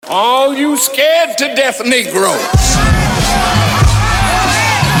All you scared to death Negroes.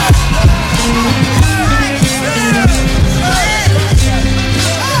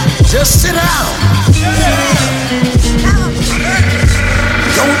 Just sit down.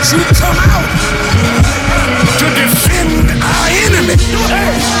 Don't you come out to defend our enemy.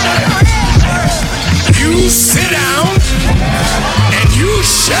 You sit down and you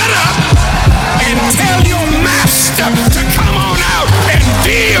shut up and tell your master to come on out and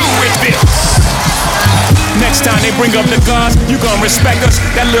deal with this. Next time they bring up the gods, you gon' respect us.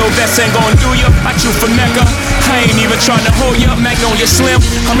 That little vest ain't gon' do ya. I chew for Mecca. I ain't even tryna hold ya. Magnolia Slim.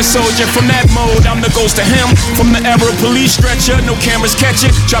 I'm a soldier from that mode. I'm the ghost of him. From the era of police stretcher, no cameras catch it.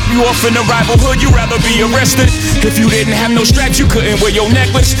 Drop you off in a rival hood, you'd rather be arrested. If you didn't have no straps, you couldn't wear your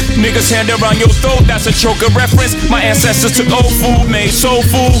necklace. Niggas hand around your throat, that's a choker reference. My ancestors took old food, made soul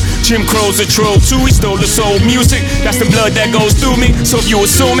food. Jim Crow's a troll too, he stole the soul music. That's the blood that goes through me. So if you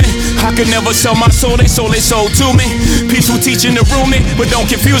assuming I could never sell my soul, they sold to me. Peaceful teaching to rule me, but don't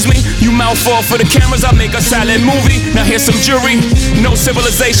confuse me. You mouth fall for the cameras, I make a silent movie. Now here's some jury. No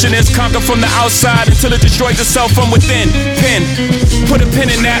civilization is conquered from the outside until it destroys itself from within. Pin, put a pin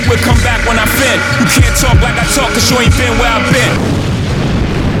in that, we'll come back when I fin. You can't talk like I talk, cause you ain't been where I've been.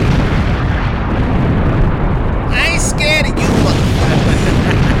 I ain't scared of you, motherfucker.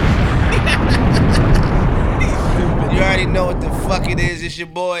 You already know what the fuck it is. It's your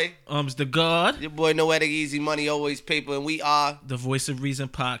boy. It's the God. Your boy Noetic Easy Money, always paper, and we are the Voice of Reason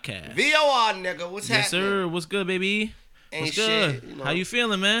podcast. VOR, nigga. What's happening? Yes, sir. What's good, baby? Ain't What's good? Shit, you know, how you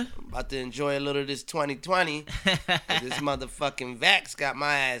feeling, man? I'm about to enjoy a little of this 2020. This motherfucking vax got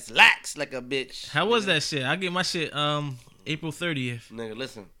my ass laxed like a bitch. How was that shit? I get my shit April 30th. Nigga,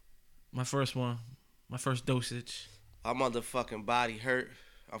 listen. My first one. My first dosage. My motherfucking body hurt.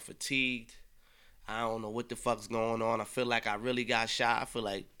 I'm fatigued. I don't know what the fuck's going on. I feel like I really got shot. I feel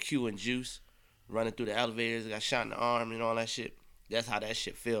like Q and Juice running through the elevators. Got shot in the arm and all that shit. That's how that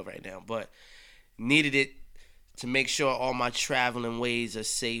shit feel right now. But needed it to make sure all my traveling ways are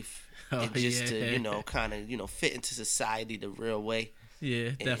safe. And just to, you know, kind of, you know, fit into society the real way. Yeah,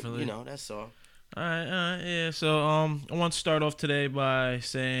 and, definitely. You know, that's all. All right, yeah. So I want to start off today by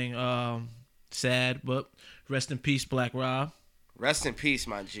saying sad, but rest in peace, Black Rob. Rest in peace,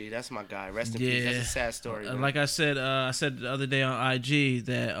 my G. That's my guy. Rest in peace. That's a sad story. Man. Like I said the other day on IG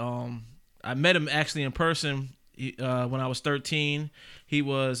that I met him actually in person when I was 13. He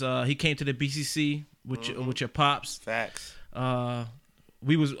came to the BCC with your pops. Facts. I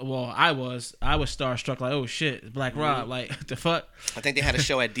was starstruck, like, oh shit, it's Black Rob, like, what the fuck? I think they had a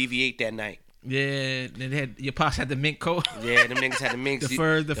show at DV8 that night. Yeah, your pops had the mink coat. Yeah, them niggas had the minks. the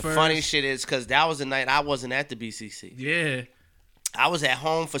furs. The funny shit is, because that was the night I wasn't at the BCC. Yeah. I was at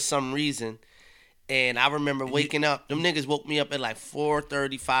home for some reason, and I remember waking up. Them niggas woke me up at like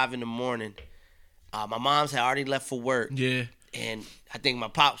 4:35 in the morning. My mom's had already left for work. Yeah. And I think my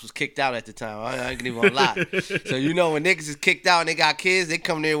pops was kicked out at the time. I ain't even gonna lie. So you know when niggas is kicked out and they got kids, they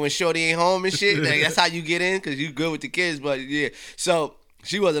come there when shorty ain't home and shit. Like, that's how you get in, because you good with the kids. But yeah, so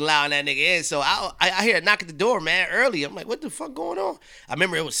she wasn't allowing that nigga in. So I hear a knock at the door, man, early. I'm like, what the fuck going on? I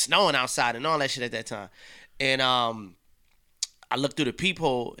remember it was snowing outside and all that shit at that time. And I looked through the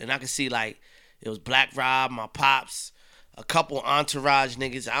peephole and I could see like it was Black Rob, my pops, a couple entourage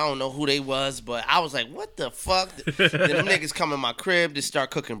niggas. I don't know who they was, but I was like, what the fuck? Then them niggas come in my crib to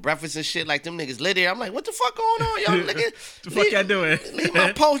start cooking breakfast and shit. Like them niggas lit there. I'm like, what the fuck going on, y'all nigga? The fuck y'all doing? Leave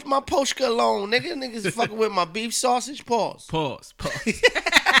my poshka alone, nigga. Niggas fucking with my beef sausage. Pause.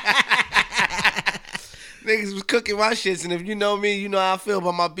 Niggas was cooking my shits, and if you know me, you know how I feel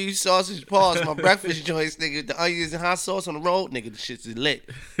about my beef sausage. Pause. My breakfast joints, nigga. The onions and hot sauce on the road, nigga. The shit's is lit.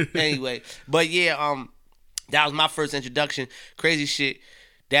 Anyway, but yeah, that was my first introduction. Crazy shit.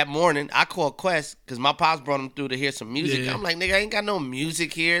 That morning, I called Quest because my pops brought him through to hear some music. Yeah. I'm like, nigga, I ain't got no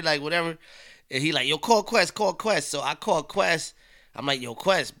music here, like whatever. And he like, yo, call Quest. So I called Quest. I'm like, yo,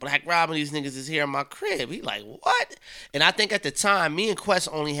 Quest, Black Rob and these niggas is here in my crib. He like, what? And I think at the time, me and Quest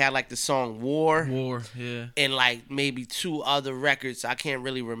only had like the song War. Yeah. And like maybe 2 other records. I can't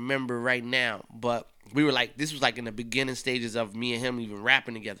really remember right now. But we were like, this was like in the beginning stages of me and him even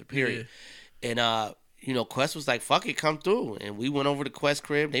rapping together, period. Yeah. And, you know, Quest was like, fuck it, come through. And we went over to Quest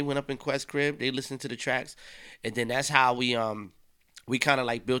crib. They went up in Quest crib. They listened to the tracks. And then that's how we kind of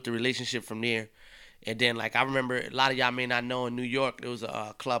like built the relationship from there. And then, like, I remember a lot of y'all may not know in New York, there was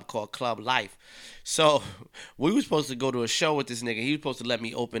a club called Club Life. So we were supposed to go to a show with this nigga. He was supposed to let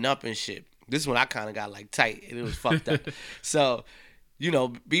me open up and shit. This is when I kind of got, like, tight. And it was fucked up. So, you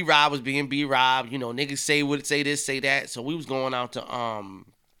know, B-Rob was being B-Rob. You know, niggas say this, say that. So we was going out to,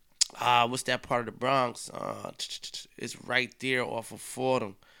 what's that part of the Bronx? It's right there off of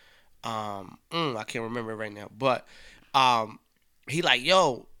Fordham. I can't remember it right now, but he like,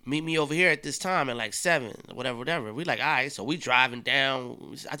 yo, meet me over here at this time at like 7, whatever. We like, all right, so we driving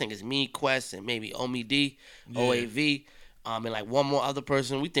down. I think it's me, Quest, and maybe Omi D, OAV, and like one more other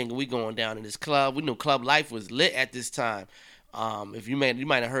person. We thinking we going down in this club. We knew Club Life was lit at this time. If you might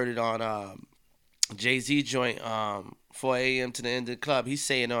have heard it on Jay-Z joint, 4 a.m. to the end of the club. He's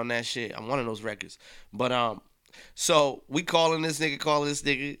saying on that shit on one of those records. But so we calling this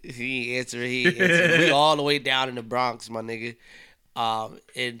nigga. He ain't answer. We all the way down in the Bronx, my nigga.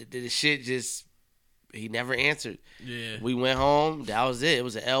 And the shit just, he never answered. Yeah. We went home. That was it. It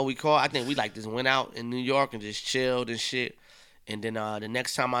was an L we called. I think we like just went out in New York and just chilled and shit. And then the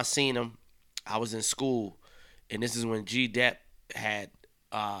next time I seen him, I was in school, and this is when G Dep had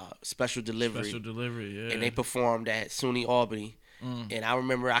special delivery. Yeah. And they performed at SUNY Albany. And I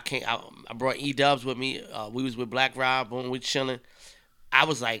remember I brought E-Dubs with me. We was with Black Rob, boom, we chilling. I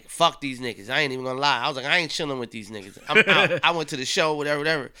was like, fuck these niggas. I ain't even gonna lie. I was like, I ain't chilling with these niggas. I'm out. I went to the show,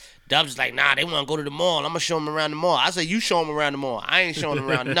 whatever. Dubs was like, nah, they want to go to the mall. I'm gonna show them around the mall. I said, you show them around the mall. I ain't showing them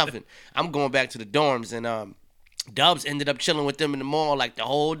around nothing. I'm going back to the dorms. And Dubs ended up chilling with them in the mall like the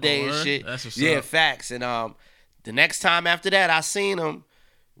whole day and shit. That's what's yeah, up. facts. And the next time after that I seen him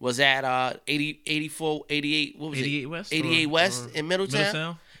was at 84, 88, what was 88 it? West? 88 West in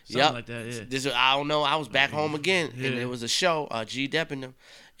Middletown. Something Yep. like that, yeah. This I don't know. I was back home again, and it was a show. G Dep and them,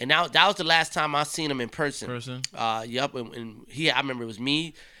 and now that was the last time I seen him in person. Yup, and I remember it was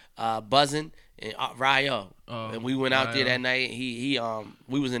me, Buzzin', and Ryo, and we went out there that night. We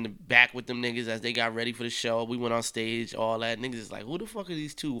was in the back with them niggas as they got ready for the show. We went on stage, all that. Niggas is like, who the fuck are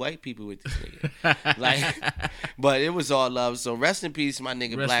these two white people with this nigga? Like, but it was all love. So rest in peace, my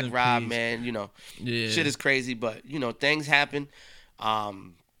nigga Black Rob, man. You know, shit is crazy, but you know, things happen.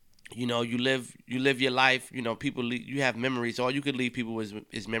 You know, you live your life. You know, you have memories. All you could leave people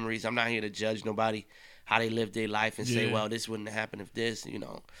is memories. I'm not here to judge nobody how they live their life and say, well, this wouldn't have happened if this. You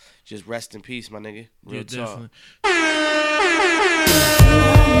know, just rest in peace, my nigga. Real talk. How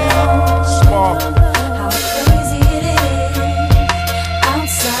crazy it is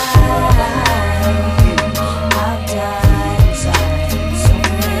outside. I've died inside, so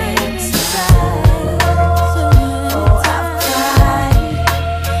inside. Oh, I've cried.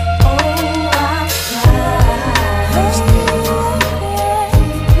 Oh, I've cried.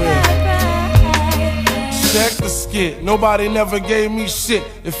 Check the skit, nobody never gave me shit.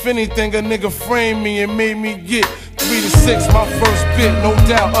 If anything, a nigga framed me and made me get 3 to 6, my first bit, no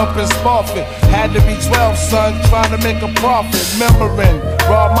doubt, up in Spofford. Had to be 12, son, trying to make a profit. Remembering,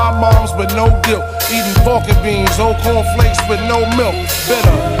 robbed my moms with no guilt. Eating pork and beans, old cornflakes with no milk.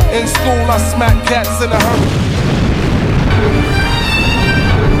 Bitter, in school I smacked cats in a hurry.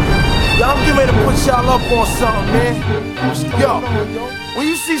 Yo, I'm getting ready to put y'all up on something, man. Yo, when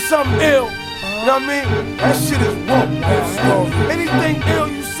you see something ill, you know what I mean? That shit is woke. Anything ill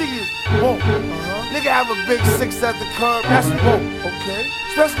you see is woke. Nigga have a big 6 at the curb, that's woke. Okay.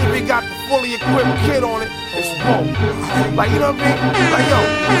 Especially if he got the fully equipped kid on it, it's woke. Like, you know what I mean? Like, yo,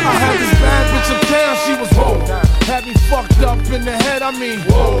 I had this bad bitch uptown, she was woke. Had me fucked up in the head, I mean,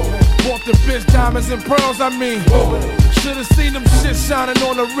 whoa. Bought the bitch diamonds and pearls, I mean, whoa. Should've seen them shit shining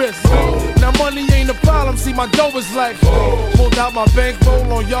on the wrist. Now money ain't a problem, see my dough is like, pulled out my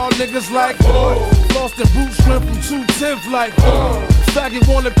bankroll on y'all niggas like, lost the boot strip from 210th like, faggot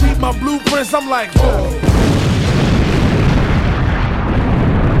wanna peep my blueprints, I'm like, What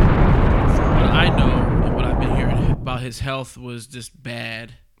I know and what I've been hearing about his health was just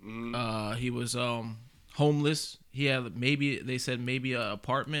bad. He was homeless. He had they said maybe an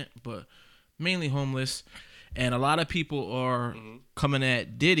apartment, but mainly homeless. And a lot of people are coming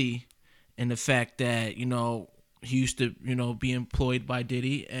at Diddy and the fact that, you know, he used to, you know, be employed by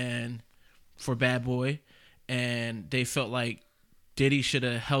Diddy and for Bad Boy, and they felt like Diddy should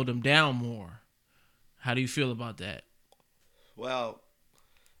have held him down more. How do you feel about that? Well,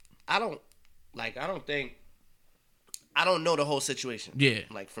 I don't know the whole situation. Yeah.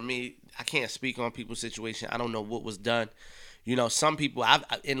 Like, for me, I can't speak on people's situation. I don't know what was done. You know, some people,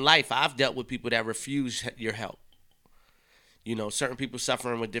 in life, I've dealt with people that refuse your help. You know, certain people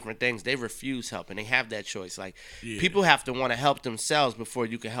suffering with different things, they refuse help, and they have that choice. Like, people have to want to help themselves before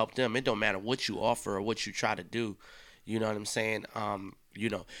you can help them. It don't matter what you offer or what you try to do. You know what I'm saying? You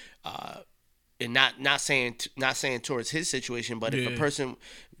know, and not saying towards his situation, but if a person,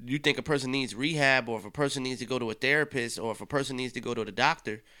 you think a person needs rehab, or if a person needs to go to a therapist, or if a person needs to go to the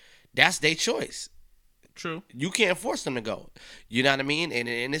doctor, that's their choice. True. You can't force them to go. You know what I mean? And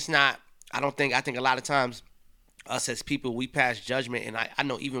it's not, I think a lot of times us as people, we pass judgment. And I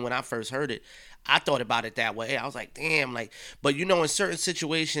know even when I first heard it, I thought about it that way. I was like, damn, like, but you know, in certain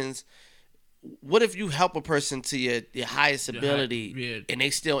situations, what if you help a person to your highest ability and they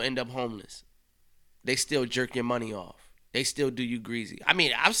still end up homeless? They still jerk your money off. They still do you greasy. I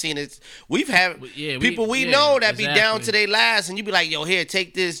mean, I've seen it. We've had people we know that be down to their last, and you be like, "Yo, here,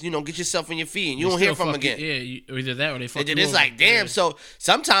 take this. You know, get yourself on your feet," and you don't hear from them again. Either that or they fuck you It's over. like, damn. So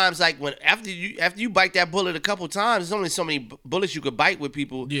sometimes, like after you bite that bullet a couple times, there's only so many bullets you could bite with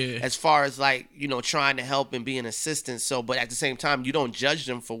people. Yeah. As far as like trying to help and be an assistant. So, but at the same time, you don't judge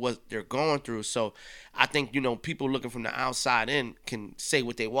them for what they're going through. So, I think people looking from the outside in can say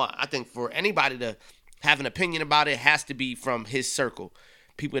what they want. I think for anybody to have an opinion about it has to be from his circle,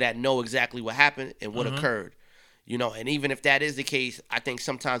 people that know exactly what happened and what occurred, and even if that is the case, I think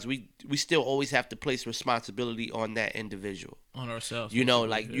sometimes we still always have to place responsibility on that individual, on ourselves.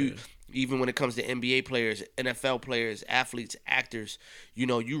 Even when it comes to NBA players, NFL players, athletes, actors,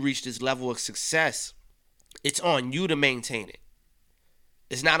 you reach this level of success, it's on you to maintain it.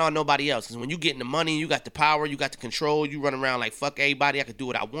 It's not on nobody else. Because when you get the money, you got the power, you got the control, you run around like fuck everybody, I can do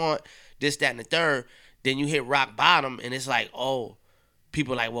what I want, this, that, and the third. Then you hit rock bottom, and it's like, oh,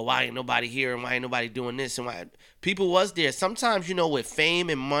 people like, well, why ain't nobody here, and why ain't nobody doing this, and why people was there. Sometimes, with fame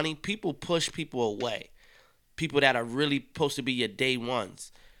and money, people push people away. People that are really supposed to be your day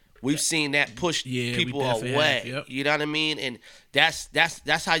ones. We've seen that push people away. Yep. You know what I mean? And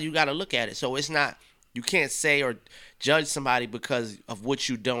that's how you got to look at it. So it's not, you can't say or judge somebody because of what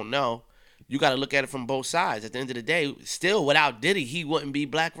you don't know. You got to look at it from both sides. At the end of the day, still, without Diddy, he wouldn't be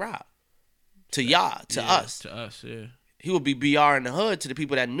Black Rob. To y'all, to us. To us, yeah. He would be BR in the hood to the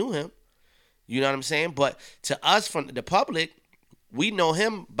people that knew him. You know what I'm saying? But to us, from the public, we know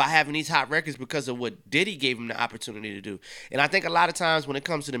him by having these hot records because of what Diddy gave him the opportunity to do. And I think a lot of times when it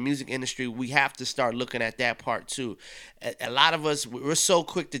comes to the music industry, we have to start looking at that part too. A lot of us, we're so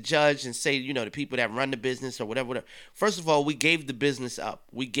quick to judge and say, the people that run the business or whatever. First of all, we gave the business up.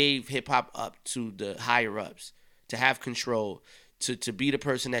 We gave hip-hop up to the higher-ups to have control, to be the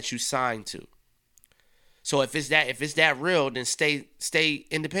person that you signed to. So if it's that real, then stay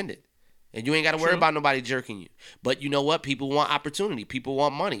independent. And you ain't got to worry about nobody jerking you. But you know what? People want opportunity. People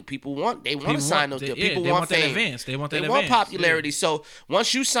want money. People want to sign those deals. People want fame. That advance. They want popularity. Yeah. So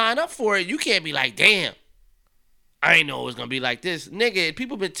once you sign up for it, you can't be like, damn, I ain't know it was going to be like this. Nigga,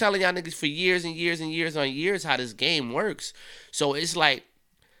 people been telling y'all niggas for years and years and years on years how this game works. So it's like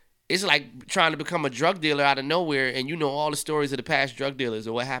trying to become a drug dealer out of nowhere, and you know all the stories of the past drug dealers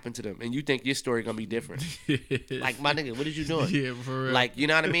or what happened to them, and you think your story gonna be different. Like, my nigga, what did you doing? Yeah, for real. Like, you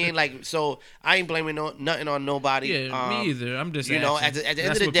know what I mean? Like, so I ain't blaming nothing on nobody. Yeah, me either. I'm just at the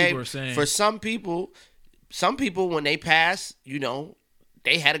end of the day, for some people when they pass,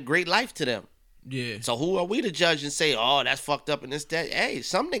 they had a great life to them. Yeah. So who are we to judge and say, oh, that's fucked up and this, that? Hey,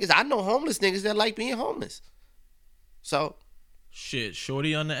 some niggas, I know homeless niggas that like being homeless. So. Shit,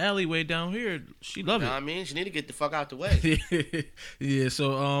 shorty on the alleyway down here, she love it. I mean, she need to get the fuck out the way. Yeah,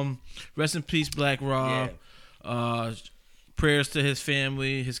 so rest in peace, Black Rob. Yeah. Prayers to his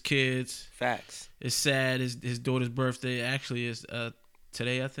family, his kids. Facts. It's sad. His daughter's birthday actually is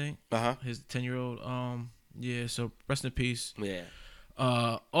today, I think. His 10-year-old. Yeah, so rest in peace. Yeah.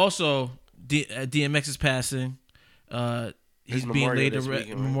 Also, DMX is passing. He's being laid to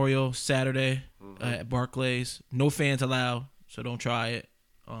Memorial Saturday at Barclays. No fans allowed. So don't try it.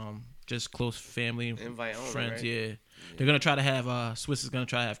 Just close family, invite friends. Only, right? Yeah, they're gonna try to have Swiss is gonna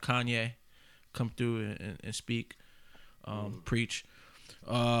try to have Kanye come through and speak, preach.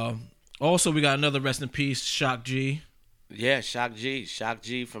 Also, we got another rest in peace, Shock G. Yeah, Shock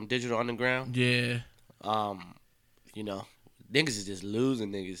G from Digital Underground. Yeah. Niggas is just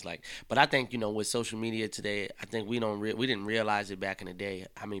losing niggas. Like, but I think with social media today, I think we didn't realize it back in the day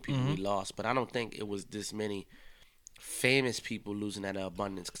how many people we lost. But I don't think it was this many famous people losing that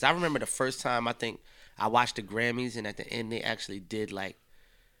abundance. Because I remember the first time I think I watched the Grammys, and at the end they actually did like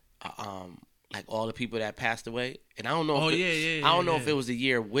all the people that passed away. And I don't know. I don't know if it was the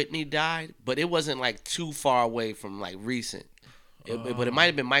year Whitney died, but it wasn't like too far away from like recent. But it might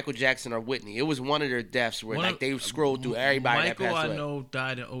have been Michael Jackson or Whitney. It was one of their deaths where they scrolled through everybody that passed away. Michael, I know,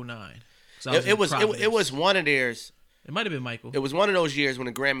 died in 2009. It was one of theirs. It might have been Michael. It was one of those years when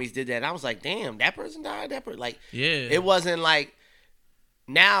the Grammys did that. And I was like, damn, that person died? Yeah. It wasn't like,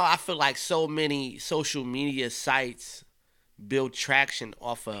 now I feel like so many social media sites build traction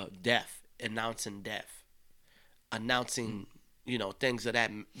off of death, announcing, things of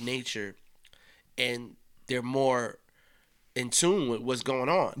that nature. And they're more in tune with what's going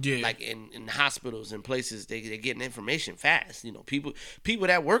on. Yeah. Like in hospitals and places, they're getting information fast. You know, people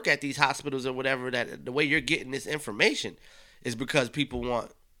that work at these hospitals or whatever, that the way you're getting this information is because people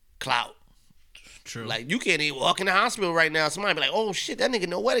want clout. True. Like, you can't even walk in the hospital right now. Somebody be like, oh shit, that nigga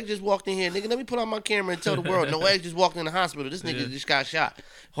Noetic just walked in here. Nigga, let me put on my camera and tell the world Noetic just walked in the hospital. This nigga just got shot.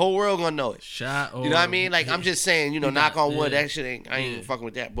 Whole world gonna know it. Shot. Or, you know what I mean? Like, I'm just saying, you know, knock on wood, that shit ain't, I ain't even fucking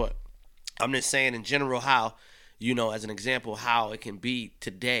with that. But I'm just saying in general how, you know, as an example, how it can be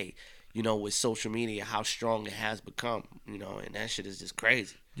today, you know, with social media, how strong it has become, you know, and that shit is just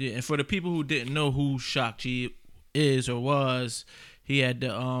crazy. Yeah, and for the people who didn't know who Shock G is or was, he had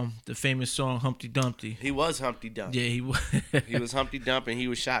the famous song Humpty Dumpty. He was Humpty Dumpty. Yeah, he was. He was Humpty Dumpty and he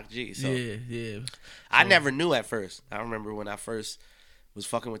was Shock G. So Yeah. I never knew at first. I remember when I first was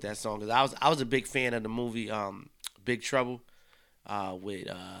fucking with that song, because I was a big fan of the movie Big Trouble with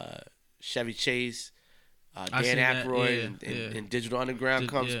Chevy Chase, Dan Aykroyd, and Digital Underground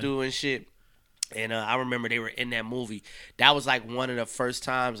comes through and shit. And I remember they were in that movie. That was like one of the first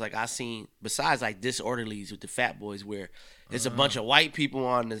times like I seen, besides like Disorderlies with the Fat Boys, where it's a bunch of white people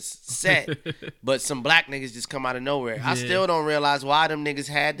on the set, but some black niggas just come out of nowhere. I still don't realize why them niggas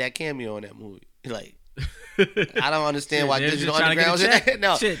had that cameo in that movie. Like, I don't understand why Digital Underground was in that.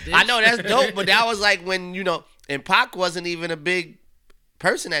 No, I know that's dope, but that was like when, you know, and Pac wasn't even a big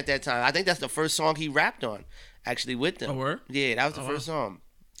person at that time. I think that's the first song he rapped on, actually, with them. Oh, word? Yeah, that was the first song.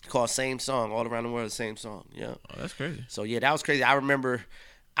 Called Same Song, all around the world, the same song. Yeah. Oh, that's crazy. So yeah, that was crazy. I remember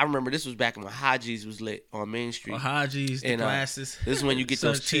this was back when Haji's was lit on Main Street. Haji's, the glasses. This is when you get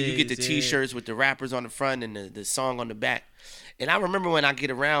those you get the T-shirts with the rappers on the front and the song on the back. And I remember when I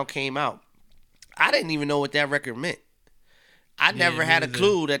Get Around came out, I didn't even know what that record meant. I never had a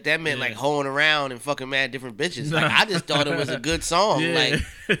clue that meant like hoeing around and fucking mad different bitches. Like, I just thought it was a good song. Like,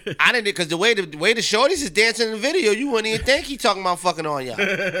 I didn't, because the way the shorties is dancing in the video, you wouldn't even think he talking about fucking on y'all.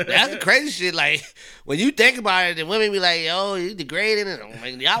 That's the crazy shit. Like, when you think about it, the women be like, "Yo, you degrading," and I'm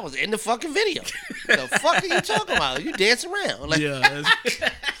like, y'all was in the fucking video. The fuck are you talking about? You dance around? Like,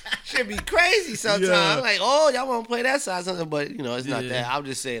 shit be crazy sometimes. Like, oh, y'all want to play that side something, but you know, it's not that. I'll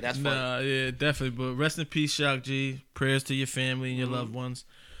just say that's funny. Nah, yeah, definitely. But rest in peace, Shock G. Prayers to your family and your loved ones.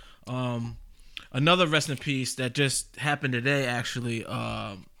 Another rest in peace that just happened today, actually.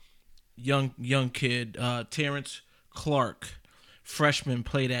 Young kid, Terrence Clark, freshman,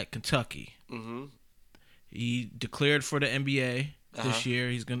 played at Kentucky. Mm-hmm. He declared for the NBA this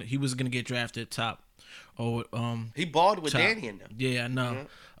year. He was gonna get drafted top. He balled with top. Danny in them. Yeah, I know.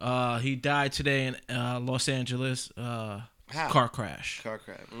 Mm-hmm. He died today in Los Angeles. Car crash.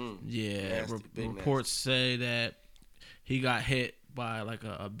 Yeah, reports say that he got hit by like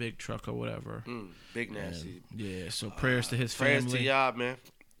a big truck or whatever. Big nasty. And, yeah, so prayers to his family. Prayers to y'all, man.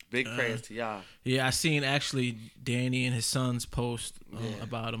 Big prayers to y'all. Yeah, I seen actually Danny and his sons post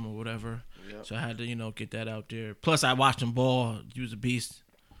about him or whatever. Yep. So I had to, get that out there. Plus, I watched him ball. He was a beast.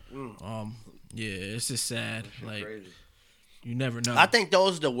 Yeah, it's just sad. Like, crazy. You never know. I think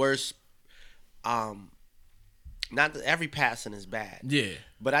those are the worst. Not that every passing is bad. Yeah.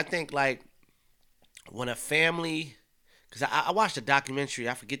 But I think, like, when a family... Because I watched a documentary.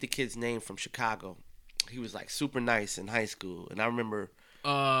 I forget the kid's name from Chicago. He was, like, super nice in high school. And I remember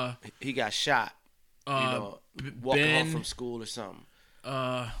he got shot, walking home from school or something.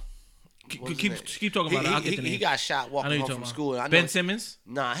 Keep talking about it. I'll get the name. He got shot walking home from school. Ben Simmons?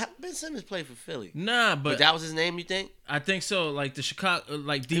 Nah, Ben Simmons played for Philly. Nah, but that was his name, you think? I think so. Like the Chicago,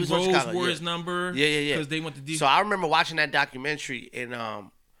 like D Rose wore his number. Yeah. Because they went to D. So I remember watching that documentary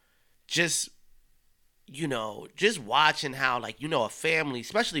and just watching how, like, a family,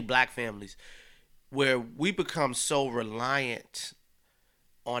 especially black families, where we become so reliant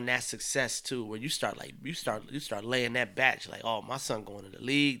on that success too, where you start laying that batch, like, oh, my son going to the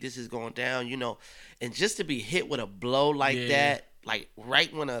league, this is going down, and just to be hit with a blow like that, like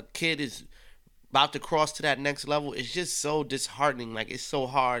right when a kid is about to cross to that next level, it's just so disheartening. Like, it's so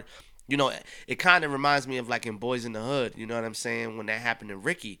hard. It kind of reminds me of, like, in Boys in the Hood, you know what I'm saying, when that happened to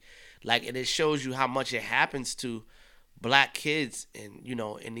Ricky. Like, and it shows you how much it happens to black kids and,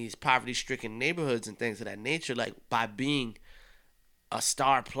 in these poverty-stricken neighborhoods and things of that nature, like, by being a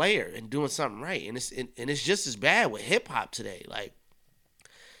star player and doing something right. And it's just as bad with hip-hop today. Like,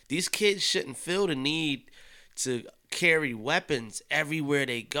 these kids shouldn't feel the need to carry weapons everywhere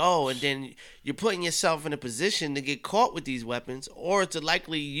they go, and then you're putting yourself in a position to get caught with these weapons or to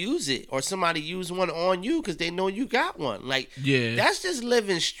likely use it, or somebody use one on you because they know you got one. Like, that's just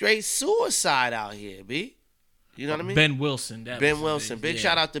living straight suicide out here, B. You know what I mean? Ben Wilson. Big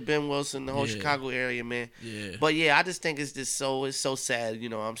shout out to Ben Wilson, the whole Chicago area, man. Yeah. But yeah, I just think it's so sad.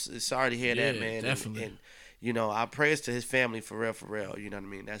 I'm sorry to hear that, man. Definitely. And our prayers to his family for real. You know what I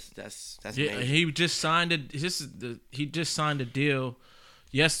mean? That's Yeah, major. he just signed he just signed a deal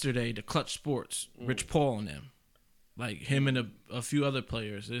yesterday to Clutch Sports, Rich Paul and them, like him and a few other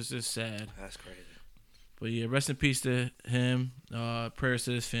players. It's just sad. That's crazy. But yeah, rest in peace to him. Prayers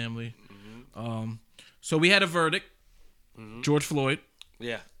to his family. So we had a verdict. George Floyd,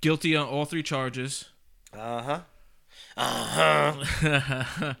 Yeah. guilty on all 3 charges.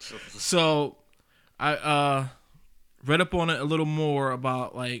 So I read up on it a little more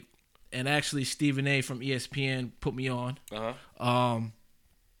about and actually Stephen A. from ESPN put me on.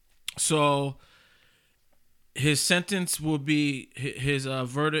 So his sentence will be his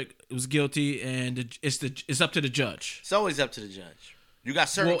verdict was guilty, and it's up to the judge. It's always up to the judge. You got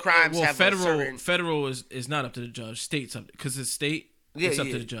certain crimes have federal is not up to the judge. State's up because it's state. It's up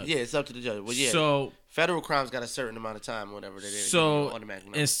to the judge. Yeah, it's up to the judge. Well, yeah. So federal crimes got a certain amount of time, whatever they did. So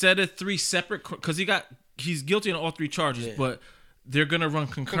instead of 3 separate, because he's guilty on all 3 charges, but they're gonna run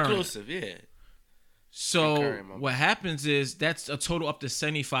concurrent. Conclusive, yeah. So what happens is that's a total up to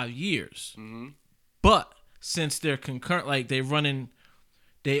 75 years. But since they're concurrent,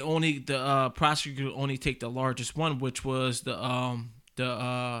 the prosecutor only take the largest one, which was the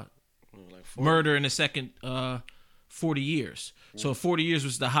murder in the second 40 years. So 40 years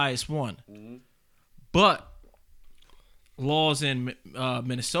was the highest one. But laws in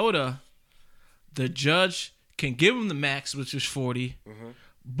Minnesota, the judge can give him the max, which is 40,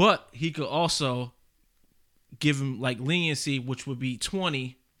 but he could also give him leniency, which would be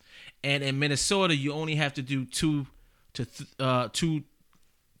 20. And in Minnesota, you only have to do 2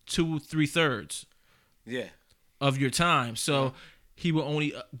 3/3 of your time. So he will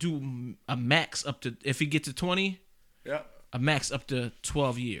only do a max up to, if he gets to 20, a max up to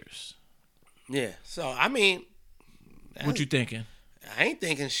 12 years. Yeah. So I mean, what you thinking? I ain't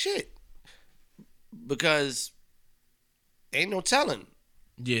thinking shit because ain't no telling.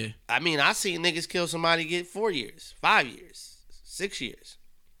 Yeah. I mean, I seen niggas kill somebody get 4 years, 5 years, 6 years.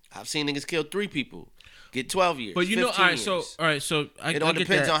 I've seen niggas kill 3 people get 12 years. But all right, so it all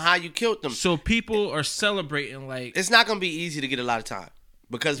depends on how you killed them. So people are celebrating it's not gonna be easy to get a lot of time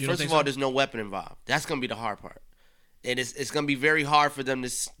because first of all, there's no weapon involved. That's gonna be the hard part, and it's gonna be very hard for them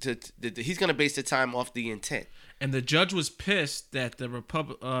to he's gonna base the time off the intent. And the judge was pissed that the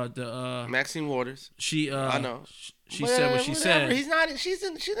Maxine Waters. I know. She said what she said. She's not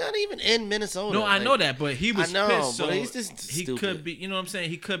even in Minnesota. No, I know that, but he was pissed. So but he's just he stupid. could be, you know what I'm saying?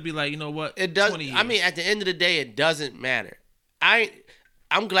 He could be like, you know what? It does. 20 years. I mean, at the end of the day, it doesn't matter.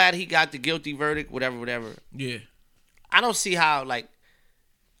 I'm glad he got the guilty verdict. Whatever. Yeah. I don't see how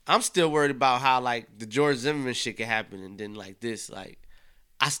I'm still worried about how the George Zimmerman shit could happen and then this.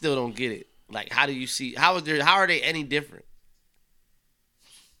 I still don't get it. How do you see? How are they any different?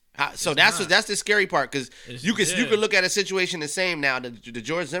 That's the scary part because you could look at a situation the same now. The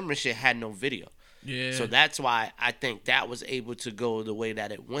George Zimmerman shit had no video, so that's why I think that was able to go the way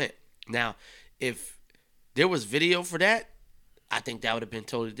that it went. Now, if there was video for that, I think that would have been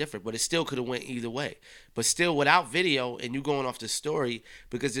totally different. But it still could have went either way. But still, without video, and you going off the story,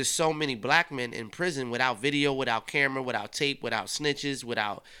 because there's so many black men in prison without video, without camera, without tape, without snitches,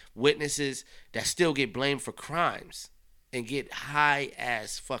 without witnesses, that still get blamed for crimes and get high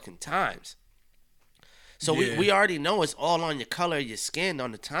ass fucking times. So we already know it's all on your color of your skin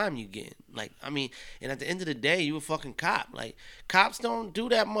on the time you get. And at the end of the day, you a fucking cop. Cops don't do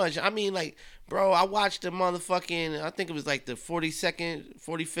that much. I mean, bro, I watched the motherfucking, I think it was the 42nd,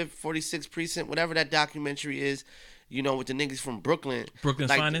 45th, 46th precinct, whatever that documentary is, with the niggas from Brooklyn.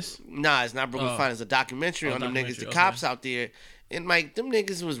 Brooklyn's Finest? Nah, it's not Brooklyn's Finest. It's a documentary on them niggas, the cops out there. And, them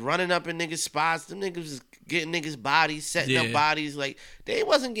niggas was running up in niggas' spots. Them niggas was getting niggas' bodies, setting up bodies. They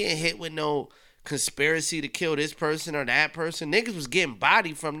wasn't getting hit with no conspiracy to kill this person or that person. Niggas was getting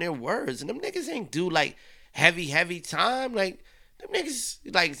bodied from their words. And them niggas ain't do, heavy time. Them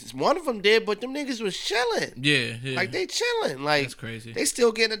niggas, one of them did, but them niggas was chilling. Yeah. They chilling. That's crazy. They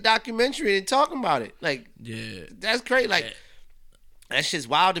still getting a documentary and talking about it. That's crazy. That shit's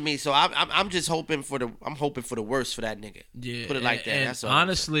wild to me. So I'm just hoping for the worst for that nigga. Yeah. Put it like that. And that's all.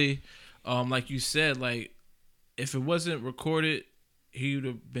 Honestly, like you said, if it wasn't recorded, he would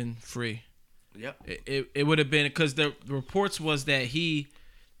have been free. Yep. It would have been, because the reports was that he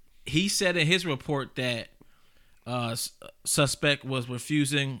said in his report that suspect was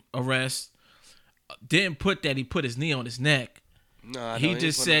refusing arrest. Didn't put that he put his knee on his neck. No, he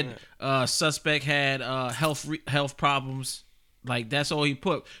just said suspect had health problems. That's all he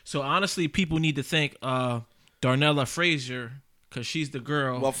put. So honestly, people need to thank Darnella Frazier, because she's the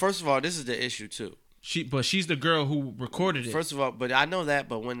girl. Well, first of all, this is the issue too. She's the girl who recorded it. First of all, but I know that.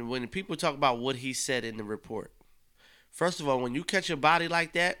 But when people talk about what he said in the report, first of all, when you catch a body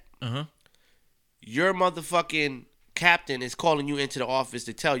like that, your motherfucking captain is calling you into the office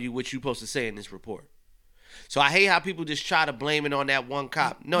to tell you what you're supposed to say in this report. So I hate how people just try to blame it on that one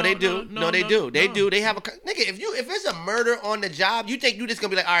cop. No, they do. They do. They have a nigga. If it's a murder on the job, you think you just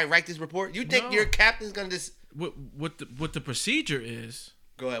gonna be like, all right, write this report? You think your captain's gonna just what the procedure is?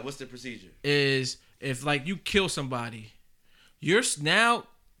 Go ahead. What's the procedure? Is if like you kill somebody, you're now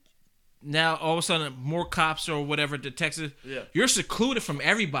all of a sudden more cops or whatever detectives. Yeah. You're secluded from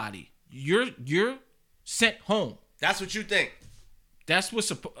everybody. You're sent home. That's what you think. That's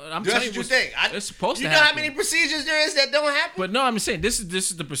what's I'm That's telling what you you think. It's supposed to You happen. know how many procedures there is that don't happen? But no, I'm saying this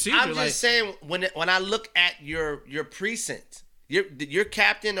is the procedure. I'm just saying when I look at your precinct, your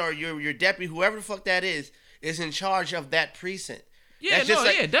captain or your deputy, whoever the fuck that is in charge of that precinct. Yeah,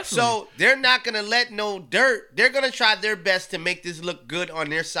 definitely. So they're not gonna let no dirt. They're gonna try their best to make this look good on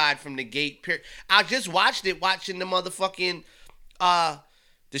their side from the gate. I just watching the motherfucking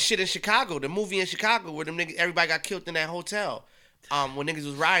the shit in Chicago, the movie in Chicago where them niggas, everybody got killed in that hotel. When niggas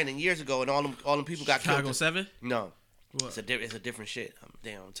was rioting years ago and all them people got killed. Chicago 7? No, what? It's a different shit.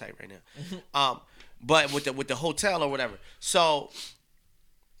 I'm tight right now. But with the hotel or whatever. So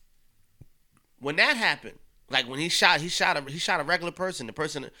when that happened, like when he shot a regular person. The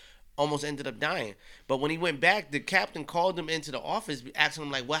person almost ended up dying. But when he went back, the captain called him into the office, asking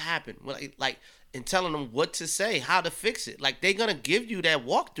him like, "What happened?" And telling them what to say, how to fix it. Like they're gonna give you that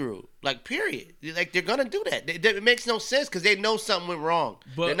walkthrough. Like period. Like they're gonna do that. It makes no sense because they know something went wrong.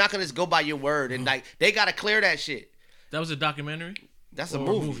 But they're not gonna just go by your word and like they gotta clear that shit. That was a documentary. That's a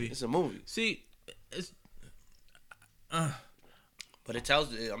movie. It's a movie. See, it's. But it tells.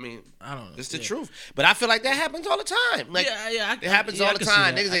 I mean, I don't know. It's the truth. But I feel like that happens all the time. Like it happens all the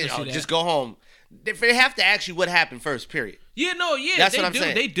time. Niggas say, just go home. They have to ask you what happened first. Period. Yeah, no, yeah. That's what I'm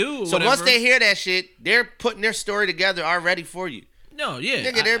saying. They do. So once they hear that shit, they're putting their story together already for you. No, yeah.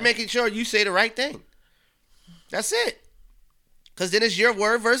 Nigga, they're making sure you say the right thing. That's it. Because then it's your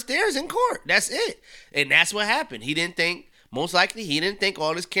word versus theirs in court. That's it. And that's what happened. Most likely, he didn't think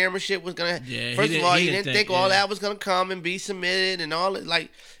all this camera shit was going to... Yeah, First of all, he didn't think all that was going to come and be submitted and all it.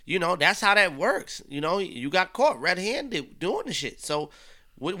 Like, that's how that works. You got caught red-handed doing the shit. So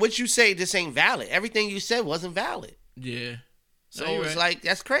what you say just ain't valid. Everything you said wasn't valid. Yeah. So it's like,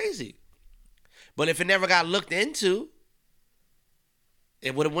 that's crazy. But if it never got looked into,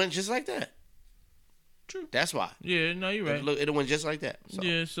 it would have went just like that. True. That's why. Yeah, no, you're right. It went just like that. So.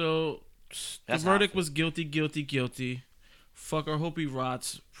 Yeah, so the verdict was guilty, guilty, guilty. Fucker, hope he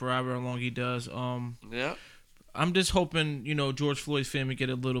rots for however long he does. Yeah. I'm just hoping, George Floyd's family get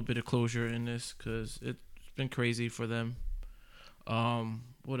a little bit of closure in this because it's been crazy for them.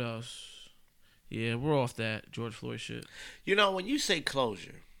 What else? Yeah, we're off that George Floyd shit. When you say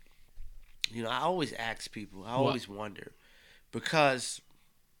closure, I always ask people, I always wonder, because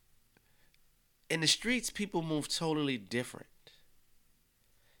in the streets, people move totally different.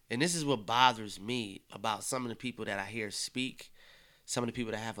 And this is what bothers me about some of the people that I hear speak, some of the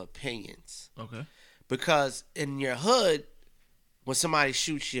people that have opinions. Okay. Because in your hood, when somebody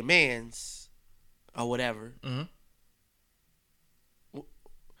shoots your mans or whatever,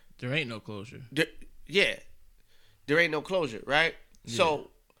 there ain't no closure. There ain't no closure, right? Yeah. So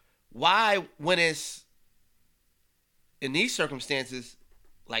why, when it's in these circumstances,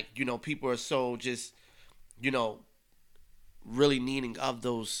 like, people are so just, really needing of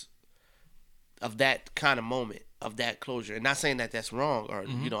that kind of moment, of that closure. And not saying that that's wrong or,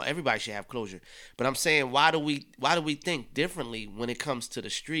 everybody should have closure. But I'm saying, why do we think differently when it comes to the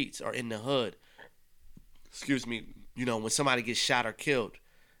streets or in the hood? Excuse me, when somebody gets shot or killed.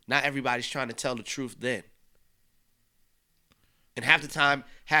 Not everybody's trying to tell the truth then. And half the time,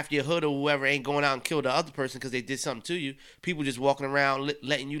 half your hood or whoever ain't going out and kill the other person because they did something to you. People just walking around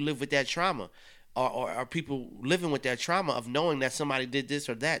letting you live with that trauma. Or people living with that trauma of knowing that somebody did this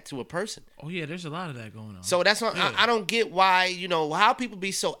or that to a person. Oh, yeah, there's a lot of that going on. So that's what I don't get why, how people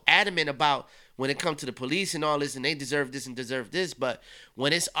be so adamant about when it comes to the police and all this and they deserve this and deserve this. But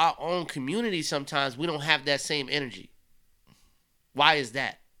when it's our own community, sometimes we don't have that same energy. Why is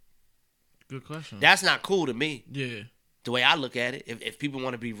that? Good question. That's not cool to me. Yeah. The way I look at it, if people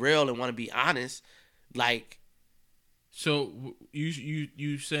want to be real and want to be honest, like. So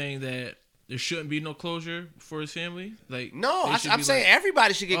you saying that there shouldn't be no closure for his family? Like no, I'm saying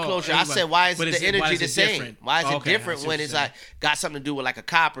everybody should get closure. Everybody. I said, why is the energy the same? Different? Why is it different when it's like got something to do with like a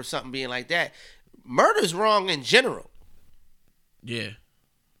cop or something being like that? Murder's wrong in general. Yeah.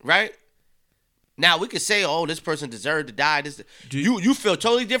 Right? Now we could say, "Oh, this person deserved to die." You feel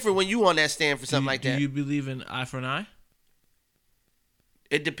totally different when you on that stand for something like that. Do you believe in eye for an eye?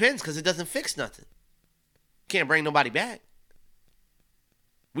 It depends because it doesn't fix nothing. Can't bring nobody back.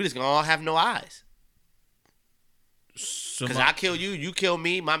 We just gonna all have no eyes. Because I kill you, you kill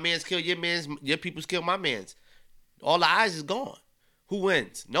me, my mans kill your mans, your peoples kill my mans. All the eyes is gone. Who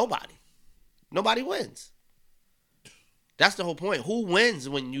wins? Nobody. Nobody wins. That's the whole point. Who wins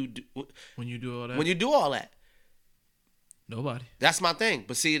when you do all that? When you do all that? Nobody. That's my thing.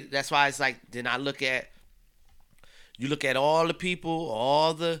 But see, that's why it's like, then I look at, you look at all the people,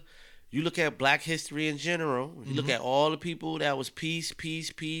 you look at black history in general, you look at all the people that was peace,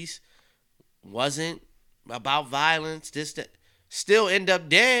 wasn't about violence, that, still end up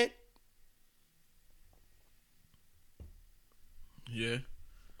dead. Yeah.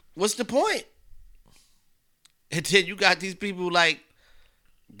 What's the point? And then you got these people like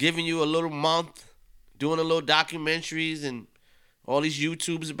giving you a little month, doing a little documentaries and all these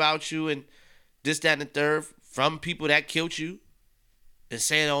YouTubes about you and this, that, and the third from people that killed you and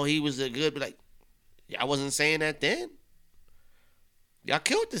saying, oh, he was a good, but like, y'all wasn't saying that then. Y'all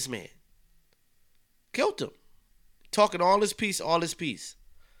killed this man. Killed him. Talking all this peace.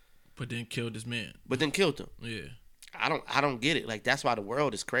 But then killed this man. But then killed him. Yeah. I don't get it. Like, that's why the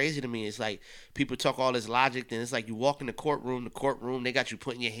world is crazy to me. It's like people talk all this logic, then it's like you walk in the courtroom, they got you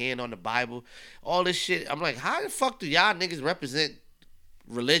putting your hand on the Bible, all this shit. I'm like, how the fuck do y'all niggas represent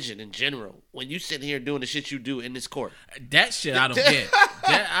religion in general when you sitting here doing the shit you do in this court? That shit I don't get.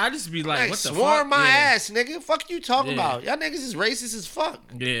 I just be like what the fuck? Swarm my ass, nigga. Fuck you talking about? Y'all niggas is racist as fuck.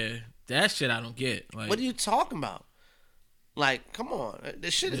 Yeah, that shit I don't get. Like, what are you talking about? Like, come on.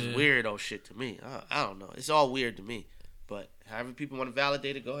 This shit is weirdo shit to me. I don't know. It's all weird to me. But however people want to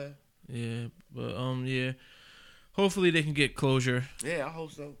validate it, go ahead. Yeah, but yeah. Hopefully they can get closure. Yeah, I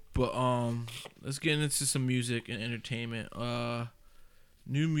hope so. But let's get into some music and entertainment.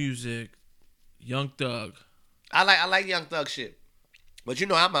 New music, Young Thug. I like Young Thug shit. But you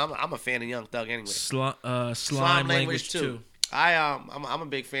know I'm a fan of Young Thug anyway. Slime Language 2. I'm a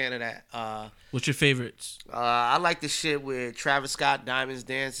big fan of that. What's your favorites? I like the shit with Travis Scott, Diamonds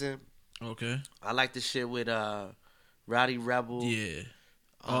Dancing. Okay. I like the shit with Rowdy Rebel. Yeah.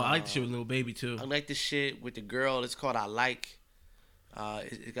 I like the shit with Lil Baby too. I like the shit with the girl. It's called I Like.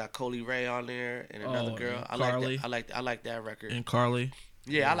 It got Coley Ray on there and another girl. I Carly. like that. I like that record. And Carly.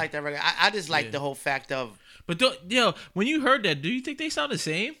 Yeah, I like that record. I just like the whole fact of. But when you heard that, do you think they sound the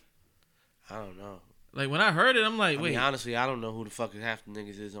same? I don't know. Like, when I heard it, I'm like, wait. I mean, honestly, I don't know who the fuck half the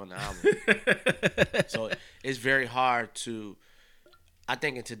niggas is on the album. So it's very hard to. I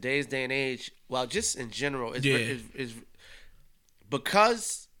think in today's day and age, well, just in general, it's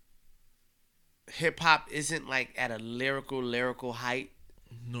because hip hop isn't like at a lyrical height.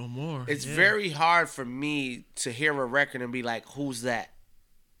 No more. It's very hard for me to hear a record and be like, who's that?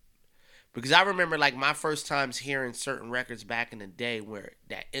 Because I remember like my first times hearing certain records back in the day where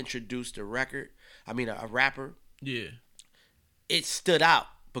that introduced a rapper. Yeah. It stood out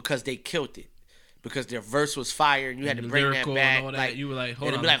because they killed it. Because their verse was fire and you had to bring that back. Like, you were like, hold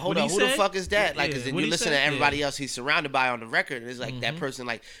on. And be like, hold on, who the fuck is that? Like, because then you listen to everybody else he's surrounded by on the record, and it's like that person,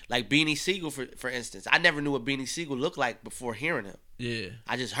 like Beanie Siegel, for instance. I never knew what Beanie Siegel looked like before hearing him. Yeah.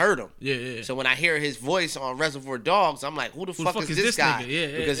 I just heard him. Yeah. So when I hear his voice on Reservoir Dogs, I'm like, who the fuck is this guy?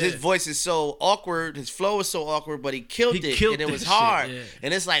 Because his voice is so awkward, his flow is so awkward, but he killed it, and it was hard.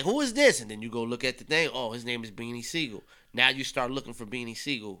 And it's like, who is this? And then you go look at the thing. Oh, his name is Beanie Siegel. Now you start looking for Beanie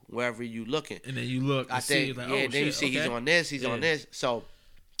Siegel wherever you looking. And then you look. I think, like, then you see he's on this, he's on this. So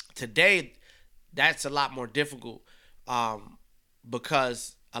today, that's a lot more difficult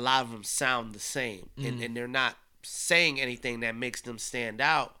because a lot of them sound the same. And they're not saying anything that makes them stand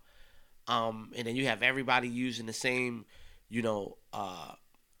out. And then you have everybody using the same,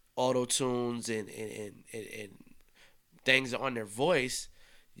 auto tunes and things on their voice,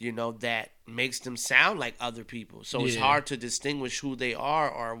 that makes them sound like other people. So it's hard to distinguish who they are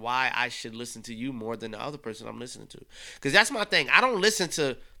or why I should listen to you more than the other person I'm listening to. Because that's my thing. I don't listen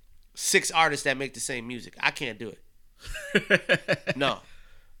to 6 artists that make the same music. I can't do it. No.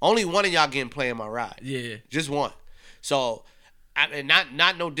 Only one of y'all getting playing my ride. Yeah. Just one. So, I mean,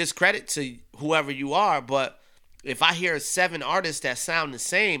 not no discredit to whoever you are, but if I hear 7 artists that sound the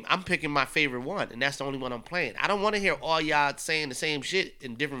same, I'm picking my favorite one, and that's the only one I'm playing. I don't want to hear all y'all saying the same shit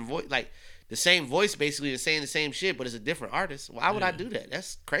in different voice, like the same voice basically and saying the same shit, but it's a different artist. Why would I do that?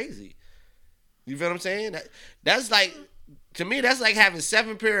 That's crazy. You feel what I'm saying? That's like To me, that's like having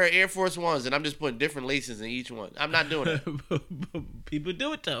 7 pair of Air Force Ones, and I'm just putting different laces in each one. I'm not doing that. People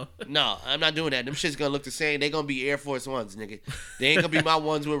do it though. No, I'm not doing that. Them shit's gonna look the same. They gonna be Air Force Ones, nigga. They ain't gonna be my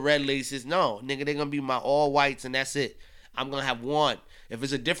ones with red laces. No, nigga, they gonna be my all whites, and that's it. I'm gonna have one. If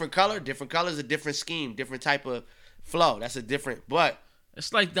it's a different color is a different scheme, different type of flow. That's a different. But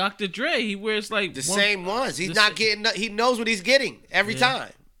it's like Dr. Dre. He wears like the same ones. He's not getting. He knows what he's getting every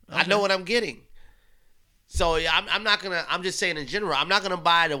time. Okay. I know what I'm getting. So I'm not gonna. I'm just saying in general. I'm not gonna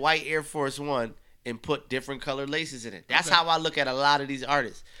buy the white Air Force One and put different colored laces in it. That's how I look at a lot of these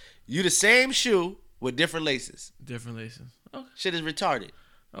artists. You the same shoe with different laces. Different laces. Okay. Shit is retarded.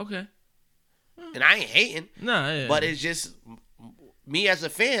 Okay. And I ain't hating. Nah, yeah. But it's just me as a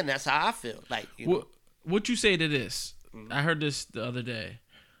fan. That's how I feel. Like you know. What you say to this? I heard this the other day.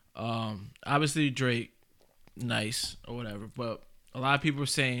 Obviously Drake, nice or whatever, but a lot of people are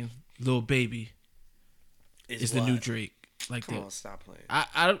saying Lil Baby is the new Drake. Like, come on, stop playing.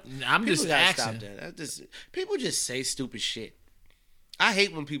 I'm people just gotta asking. Stop that. People just say stupid shit. I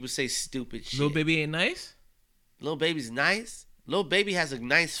hate when people say stupid shit. Lil Baby ain't nice. Lil Baby's nice. Lil Baby has a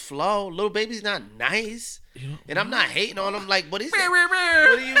nice flow. Lil Baby's not nice. And I'm not hating on him. Like, what is that?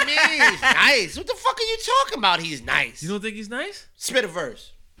 What do you mean he's nice? What the fuck are you talking about? He's nice. You don't think he's nice? Spit a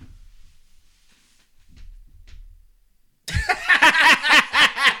verse.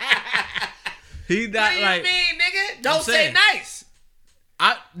 He not What do you like. mean, nigga? Don't say nice.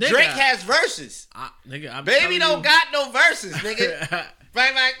 Drake has verses. Nigga, Baby don't got no verses, nigga.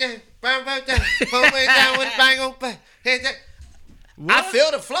 I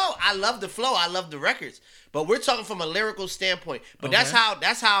feel the flow. I love the flow. I love the records. But we're talking from a lyrical standpoint. But that's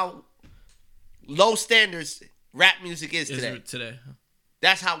how low standards rap music is today.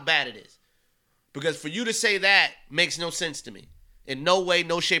 That's how bad it is. Because for you to say that makes no sense to me. In no way,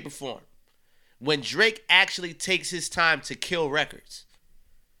 no shape or form. When Drake actually takes his time to kill records,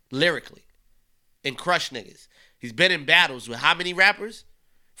 lyrically, and crush niggas. He's been in battles with how many rappers?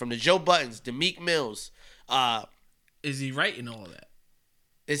 From the Joe Buttons, the Meek Mills. Is he writing all of that?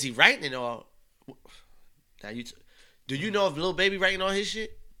 Is he writing it all? Now do you know if Lil Baby writing all his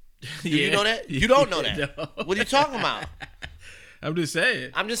shit? Do you know that? You don't know that. No. What are you talking about? I'm just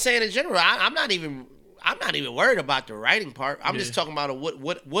saying. I'm just saying in general. I'm not even worried about the writing part. I'm just talking about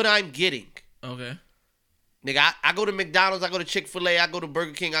what I'm getting. Okay. Nigga, I go to McDonald's, I go to Chick-fil-A, I go to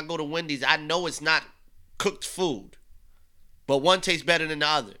Burger King, I go to Wendy's. I know it's not cooked food, but one tastes better than the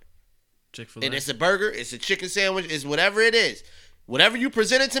other. Chick-fil-A. And it's a burger, it's a chicken sandwich, it's whatever it is. Whatever you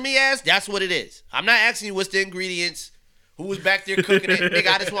present it to me as, that's what it is. I'm not asking you what's the ingredients, who was back there cooking it. Nigga,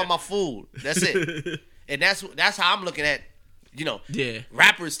 I just want my food. That's it. And that's how I'm looking at,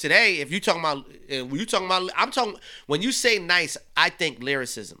 rappers today. If you talking about, when you say nice, I think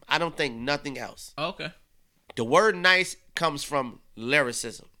lyricism. I don't think nothing else. Okay. The word nice comes from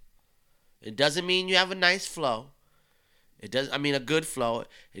lyricism. It doesn't mean you have a nice flow. A good flow.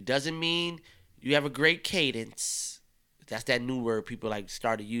 It doesn't mean you have a great cadence. That's that new word people like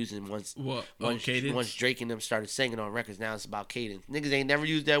started using once Drake and them started singing on records. Now it's about cadence. Niggas ain't never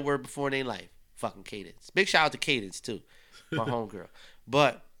used that word before in their life. Fucking cadence. Big shout out to Cadence too, my homegirl.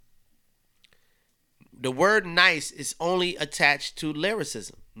 But the word nice is only attached to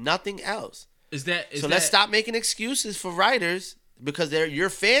lyricism, nothing else. Let's stop making excuses for writers because you're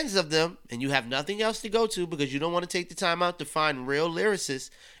fans of them and you have nothing else to go to because you don't want to take the time out to find real lyricists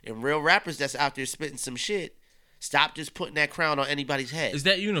and real rappers that's out there spitting some shit. Stop just putting that crown on anybody's head. Is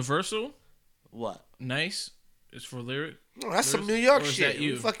that universal? What? Nice is for lyric? No, that's some New York shit. What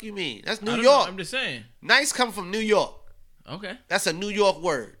the fuck you mean? That's New York. I'm just saying. Nice come from New York. Okay. That's a New York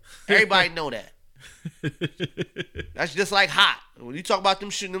word. Everybody know that. That's just like hot. When you talk about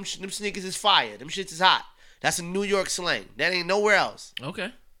them sneakers is fire. Them shits is hot. That's a New York slang. That ain't nowhere else.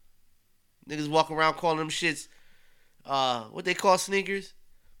 Okay. Niggas walk around calling them shits, what they call sneakers?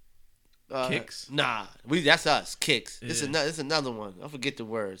 Kicks? Nah, that's us. Kicks. Yeah. It's another one. I forget the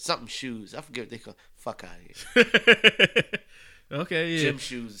word. Something shoes. I forget what they call. Fuck out of here. Okay, yeah. Gym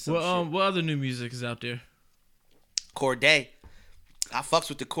shoes. Well, what other new music is out there? Corday. I fucks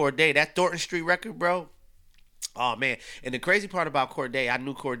with the Corday. That Thornton Street record, bro. Oh, man. And the crazy part about Corday, I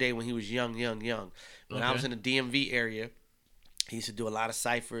knew Corday when he was young. When I was in the DMV area, he used to do a lot of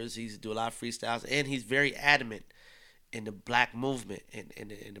ciphers. He used to do a lot of freestyles. And he's very adamant in the black movement,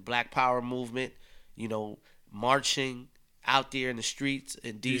 in the black power movement, marching out there in the streets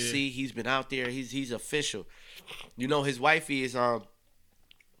in D.C. Yeah. He's been out there. He's official. His wifey is,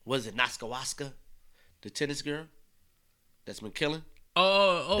 Naskawaska, the tennis girl that's been killing.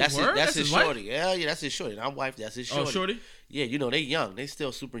 Oh, that's his shorty. Wife? Yeah, that's his shorty. Our wife, that's his shorty. Oh, shorty? Yeah, they young. They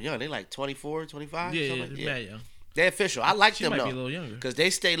still super young. They like 24, 25. Yeah, something like that. Young. They official. I like She them might though. be a little younger. Because they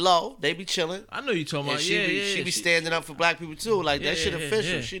stay low. They be chilling. I know you talking And about. she be standing up for black people too. Like that shit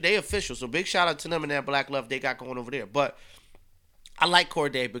official. Yeah. They official. So big shout out to them and that black love they got going over there. But I like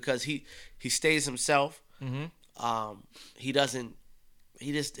Corday because he stays himself. Mm-hmm. He doesn't.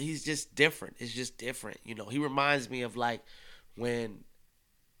 He's just different. It's just different. You know, he reminds me of like when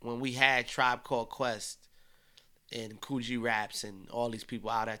we had Tribe Called Quest and Coogee Raps and all these people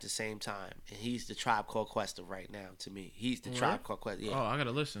out at the same time, and he's the Tribe Called Quester right now to me. He's the Tribe Called Quest. Yeah. Oh, I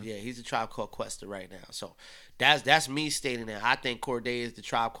gotta listen. Yeah, he's the Tribe Called Quester right now. So that's me stating that. I think Corday is the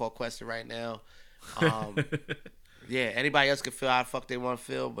Tribe Called Quester right now. Yeah, anybody else can feel how the fuck they want to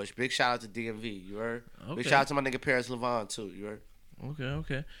feel, but big shout out to DMV. You heard? Okay. Big shout out to my nigga Paris Levon too. You heard?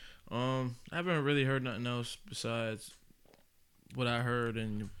 Okay. I haven't really heard nothing else besides what I heard,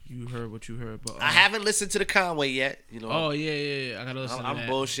 and you heard what you heard. But I haven't listened to the Conway yet. You know. Oh yeah. I gotta listen. to I'm that.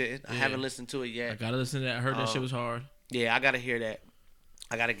 bullshitting. I Yeah. haven't listened to it yet. I gotta listen to that. I heard that shit was hard. Yeah, I gotta hear that.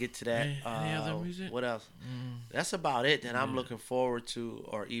 I gotta get to that. Any other music? What else? That's about it that I'm looking forward to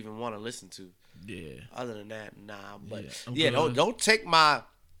or even want to listen to. Yeah. Other than that, nah. But I'm good. don't take my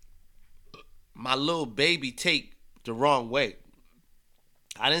little baby take the wrong way.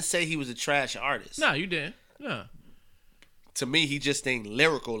 I didn't say he was a trash artist. Nah, you didn't. Nah. To me, he just ain't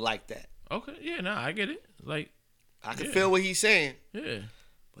lyrical like that. Okay. Yeah. Nah, I get it. Like. I can feel what he's saying, Yeah.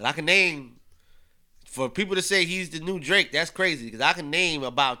 but I can name. For people to say he's the new Drake, that's crazy because I can name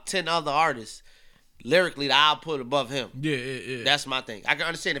about 10 other artists lyrically that I'll put above him. Yeah. That's my thing. I can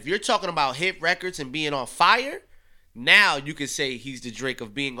understand if you're talking about hit records and being on fire. Now you can say he's the Drake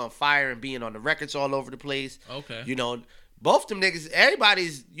of being on fire and being on the records all over the place. Okay. You know, both them niggas,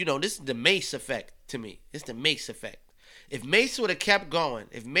 everybody's, you know, this is the Mace effect to me. It's the Mace effect. If Mace would have kept going,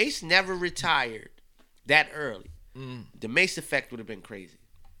 if Mace never retired that early, the Mace effect would have been crazy.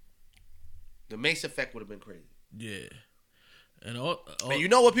 The Mace effect would have been crazy. Yeah. And all And you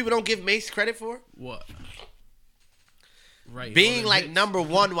know what people don't give Mace credit for? what? Right. Being all like hits. number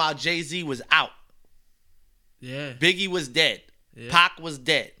one while Jay-Z was out. Yeah. Biggie was dead. Yeah. Pac was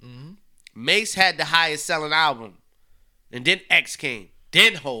dead. Mace had the highest selling album. And then X came.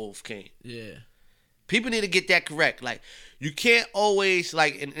 Then Hove came. Yeah. People need to get that correct. Like, you can't always,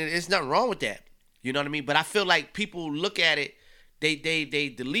 like, and there's nothing wrong with that. You know what I mean? But I feel like people look at it, they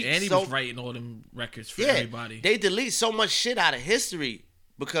delete And he was writing all them records for everybody. They delete so much shit out of history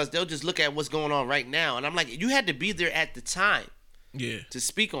because they'll just look at what's going on right now. And I'm like, you had to be there at the time Yeah. to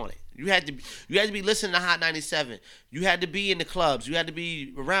speak on it. You had to be listening to Hot 97. You had to be in the clubs. You had to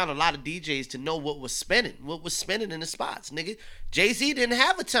be around a lot of DJs to know what was spinning in the spots, nigga. Jay-Z didn't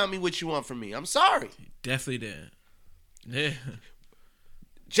have a Tell Me What You Want From Me. I'm sorry. Definitely didn't. Yeah.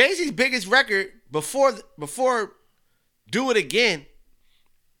 Jay-Z's biggest record before Do It Again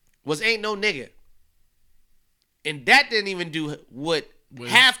was Ain't No Nigga. And that didn't even do what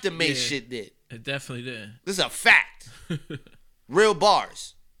half the Mace shit did. It definitely didn't. This is a fact. Real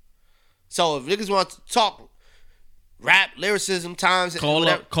bars. So if niggas want to talk rap, lyricism, times, Call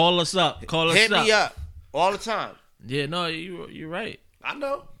us up. hit me up all the time. Yeah, no, you're right. I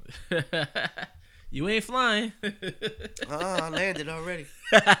know. You ain't flying. I landed already.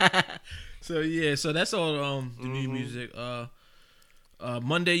 So that's all the new music.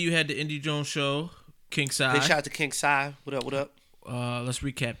 Monday you had the Indie Jones show, King Big Side. shout out to King Sai. What up? Let's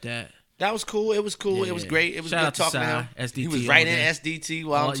recap that. That was cool. It was cool. Yeah. It was great. It was Shout good out to talking to him. Sai, SDT He was all writing day. SDT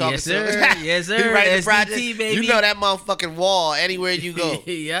while I'm Oh, talking yes, to him. sir. Yes, sir. He writing the SDT, project. baby. You know that motherfucking wall anywhere you go.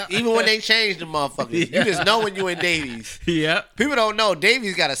 Yep. Even when they change the motherfuckers. You just know when you in Davies. Yep. People don't know.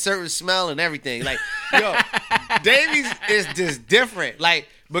 Davies got a certain smell and everything. Like, yo, Davies is just different. Like,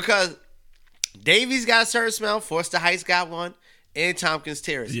 because Davies got a certain smell. Forster Heights got one. And Tompkins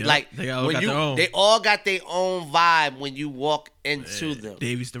Terrace. Yep. Like, They all got their own. They all got their own vibe when you walk into them.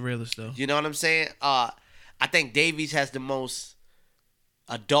 Davies the realest though. You know what I'm saying? I think Davies has the most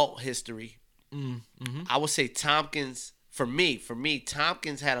adult history. I would say Tompkins, for me,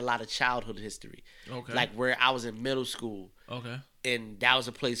 Tompkins had a lot of childhood history. Okay. Like where I was in middle school. Okay. And that was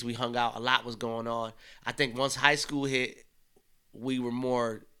a place we hung out. A lot was going on. I think once high school hit, we were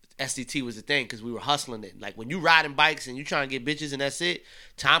more... SDT was the thing because we were hustling it. Like when you riding bikes and you trying to get bitches and that's it,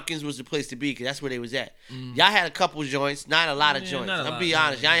 Tompkins was the place to be because that's where they was at. Y'all had a couple joints, not a lot of joints. I'm be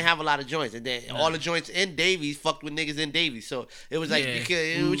honest, y'all ain't have a lot of joints. And then all the joints in Davies fucked with niggas in Davies. So it was like,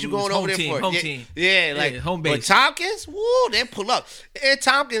 what you going over there for? Home team. Yeah, like home base. But Tompkins, woo, they pull up. And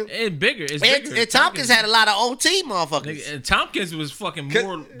Tompkins, It's bigger. It's bigger. and Tompkins had a lot of OT motherfuckers. Nigga, and Tompkins was fucking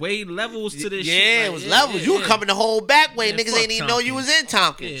more way levels to this shit. Yeah, Like, it was levels. You were coming the whole back way. Yeah, Niggas fuck ain't even know you was in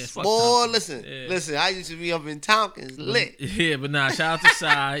Tompkins. Yeah, fuck Boy, Tompkins. listen. I used to be up in Tompkins lit. Yeah, but nah, shout out to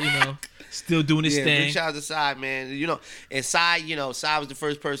Sai, you know. Still doing his Yeah, thing. big shout out to Sai, man. You know, and Sai, Sai was the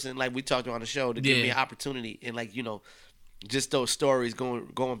first person like we talked to on the show to give me an opportunity and like just those stories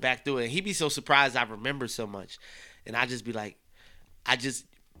going back through it. And he'd be so surprised I remember so much, and I just be like, it's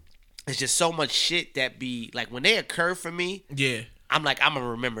just so much shit that be like when they occur for me. Yeah, I'm like, I'm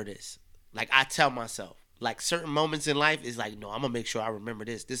gonna remember this. Like I tell myself, like certain moments in life is like, no, I'm gonna make sure I remember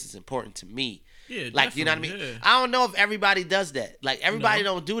this. This is important to me. Yeah, like you know what I mean. yeah. I don't know if everybody does that. Like everybody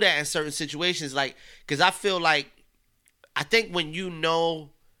don't do that in certain situations. Like, cause I feel like, I think when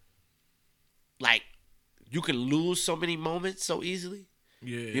like, you can lose so many moments so easily.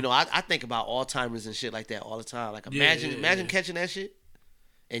 Yeah. I think about Alzheimer's and shit like that all the time. Like imagine catching that shit.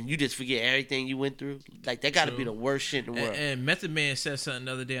 And you just forget everything you went through. Like, that got to be the worst shit in the world. And Method Man said something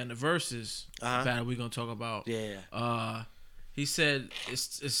the other day on the Verses battle we're going to talk about. Yeah. He said,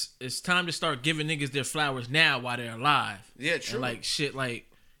 it's time to start giving niggas their flowers now while they're alive. Yeah, true. And, like, shit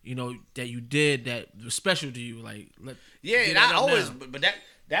like, that you did that was special to you. Like, and I always, but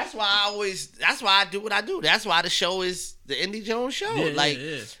that's why I do what I do. That's why the show is the Indy Jones show. Yeah, like,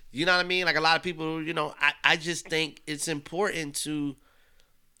 yeah. You know what I mean? Like, a lot of people, I just think it's important to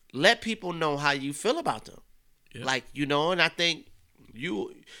let people know how you feel about them. Yeah. Like, and I think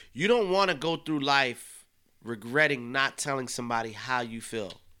you don't want to go through life regretting not telling somebody how you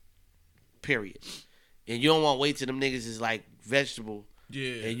feel. Period. And you don't want to wait till them niggas is like vegetable.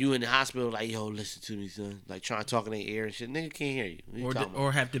 Yeah. And you in the hospital like, yo, listen to me, son. Like trying to talk in their ear and shit. Nigga can't hear you.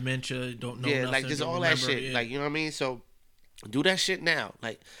 Or have dementia, don't know nothing. Like just all that shit. Yeah. Like, you know what I mean? So do that shit now.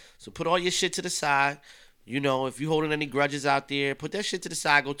 Like, so put all your shit to the side. If you holding any grudges out there, put that shit to the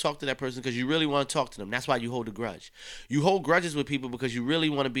side. Go talk to that person because you really want to talk to them. That's why you hold a grudge. You hold grudges with people because you really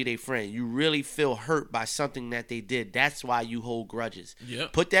want to be their friend. You really feel hurt by something that they did. That's why you hold grudges.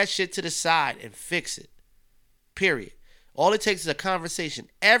 Yep. Put that shit to the side and fix it. Period. All it takes is a conversation.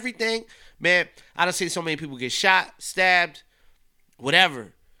 Everything, man, I done seen so many people get shot, stabbed,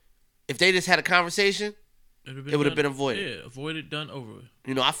 whatever. If they just had a conversation, it would have been avoided. Yeah, avoided, done, over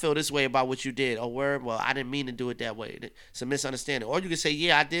with. I feel this way about what you did. Oh, word? Well, I didn't mean to do it that way. It's a misunderstanding. Or you could say,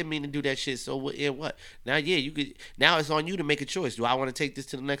 yeah, I did mean to do that shit. So what? Now, you could. Now it's on you to make a choice. Do I want to take this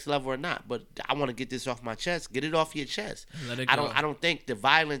to the next level or not? But I want to get this off my chest. Get it off your chest. Let it go. I don't think the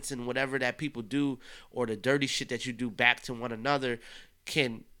violence and whatever that people do or the dirty shit that you do back to one another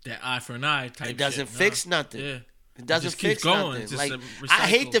can. That eye for an eye type shit. It doesn't fix nothing. Yeah. It doesn't fix nothing. Like, I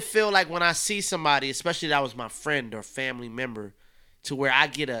hate to feel like when I see somebody, especially that was my friend or family member, to where I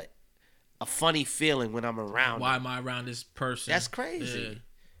get a funny feeling when I'm around. Why am I around this person? That's crazy. Yeah.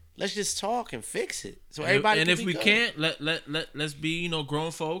 Let's just talk and fix it. So and everybody. And can if be we good. can't, let's be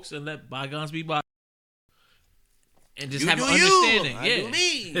grown folks and let bygones be bygones. And just have an understanding. I do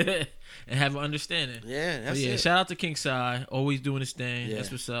me. And have an understanding. Yeah, that's it. Shout out to King Sai, always doing his thing. Yeah.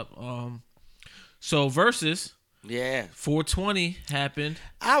 That's what's up. So Versus. Yeah. 420 happened.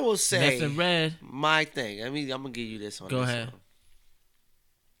 I will say Nothing red. My thing. I'm gonna give you this on. Go ahead. Song.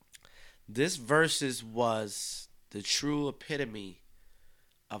 This Versus was the true epitome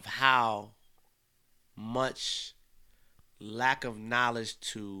of how much lack of knowledge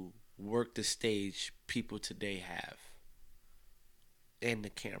to work the stage people today have. And the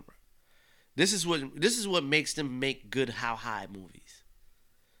camera. This is what makes them make good How High movies.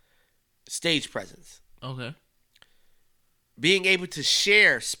 Stage presence. Okay. Being able to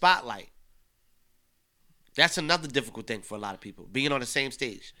share spotlight. That's another difficult thing for a lot of people. Being on the same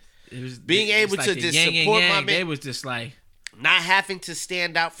stage. Being able to just support my man. They was just like not having to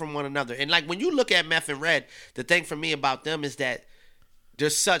stand out from one another. And like when you look at Meth and Red, the thing for me about them is that they're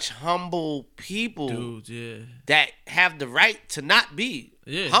such humble people. Dudes, yeah. That have the right to not be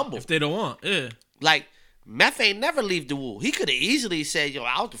humble. If they don't want, yeah. Like Meth ain't never leave the woo. He could have easily said, yo,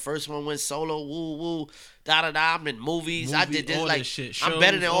 I was the first one went solo, woo, da-da-da. I'm in movies. I did this. Like, shit, I'm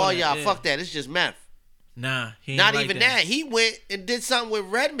better than all y'all. Yeah. Fuck that. It's just Meth. Nah, he ain't not like even that. He went and did something with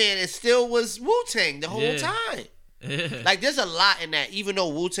Redman and still was Wu-Tang the whole time. Yeah. Like, there's a lot in that, even though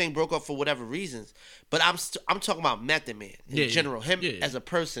Wu-Tang broke up for whatever reasons. But I'm talking about Method Man in general. Him as a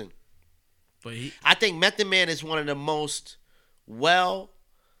person. But I think Method Man is one of the most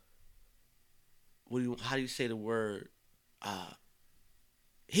how do you say the word?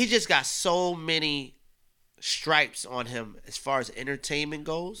 He just got so many stripes on him as far as entertainment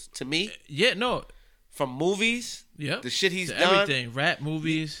goes, to me. Yeah, no. From movies, the shit he's done. Everything. Rap,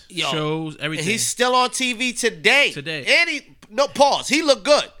 movies, shows, everything. And he's still on TV today. And pause. He look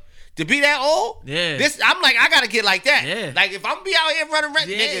good. To be that old, I'm like, I gotta get like that. Yeah. Like if I'm be out here running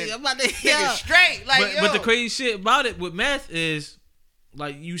nigga straight. Like, but the crazy shit about it with Meth is,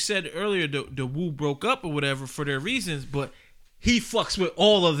 like you said earlier, the Wu broke up or whatever for their reasons, but he fucks with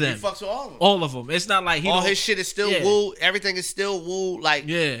all of them. He fucks with all of them. All of them. It's not like all his shit is still woo. Everything is still woo. Like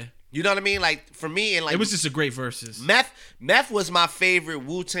you know what I mean? Like for me, and like it was just a great versus. Meth was my favorite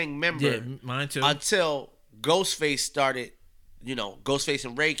Wu-Tang member. Yeah, mine too. Until Ghostface started, Ghostface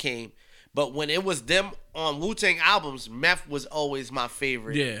and Ray came. But when it was them on Wu-Tang albums, Meth was always my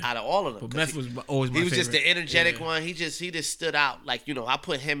favorite out of all of them. But Meth was always my favorite. He was just the energetic one. He just stood out. Like, I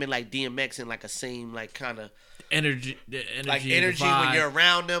put him and like DMX in like a same like kind of energy when you're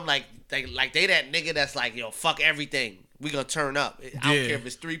around them. Like they that nigga that's like, yo, fuck everything. We gonna turn up. I don't care if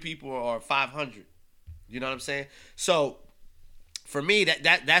it's 3 people or 500. You know what I'm saying? So for me,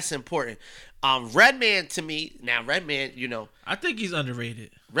 that's important. Redman to me, now Redman, I think he's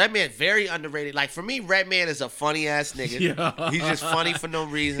underrated. Redman very underrated. Like for me, Redman is a funny ass nigga. Yeah. He's just funny for no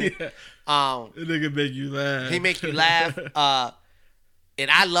reason. Yeah. That nigga make you laugh. He make you laugh. And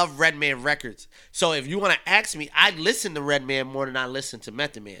I love Redman records. So if you want to ask me, I listen to Redman more than I listen to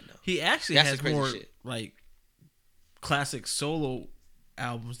Method Man though. He actually has more like classic solo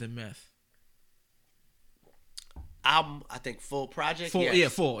albums than Meth. Album, I think Full Project. Full.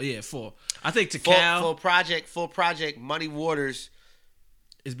 I think Full Project. Muddy Waters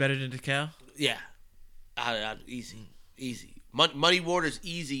is better than Cal. Yeah, easy. Muddy Waters,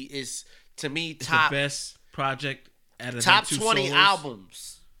 easy is to me top the best project out of top 20 solos.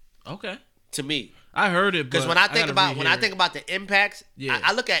 Albums. Okay, to me, I heard it because when I think about the impacts,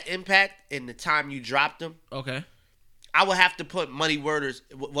 I look at impact in the time you dropped them. Okay, I would have to put Muddy Waters.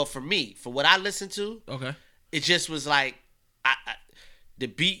 Well, for me, for what I listen to, okay. It just was like the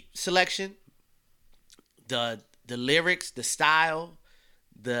beat selection, the lyrics, the style,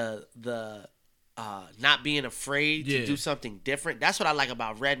 the not being afraid to do something different. That's what I like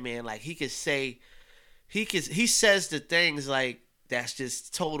about Redman. Like he says the things like that's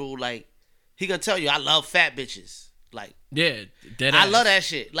just total like he gonna tell you I love fat bitches. Like I love that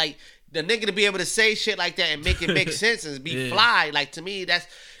shit. Like the nigga to be able to say shit like that and make it make sense and be fly. Like to me that's.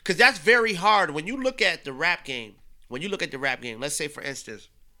 Because that's very hard. When you look at the rap game, let's say, for instance,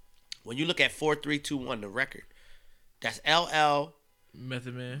 when you look at 4, 3, 2, 1, the record, that's LL,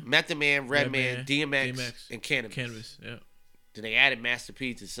 Method Man, Redman, DMX, and Cannabis. Yeah. Then they added Master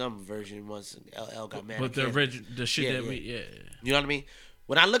P to some version once LL got mad. But the original, the shit that we. You know what I mean?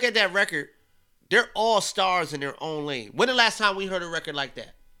 When I look at that record, they're all stars in their own lane. When the last time we heard a record like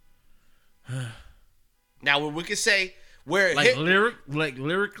that? Now, when we can say... Where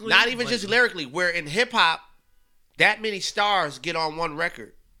lyrically, not even just lyrically. Where in hip hop, that many stars get on one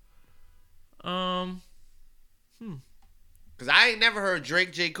record. Because I ain't never heard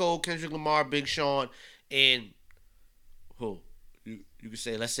Drake, J. Cole, Kendrick Lamar, Big Sean, and who you could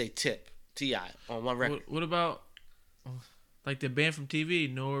say, let's say T.I. on one record. What about like the band from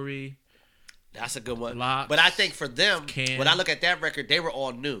TV, Nori? That's a good one. Lox, but I think for them, when I look at that record, they were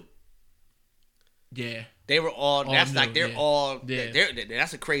all new. Yeah. They were all that's new, like they're all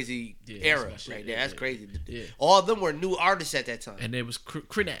that's a crazy era right there. That's crazy. Yeah. All of them were new artists at that time. And they was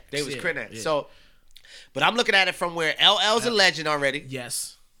Crinax. They was Crinax. Yeah. So, but I'm looking at it from where LL's a legend already.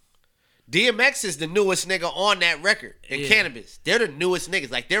 Yes. DMX is the newest nigga on that record. And Cannabis. They're the newest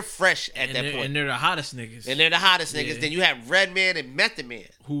niggas. Like they're fresh at that point. And they're the hottest niggas. Then you have Redman and Method Man.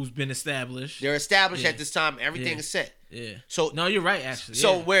 Who's been established. They're established at this time. Everything is set. Yeah. So no, you're right. Actually.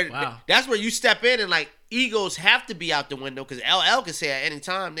 So that's where you step in and like egos have to be out the window because LL can say at any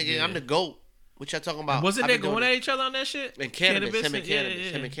time, nigga, I'm the GOAT. What y'all talking about? And wasn't they going at each other on that shit? And Cannabis, him and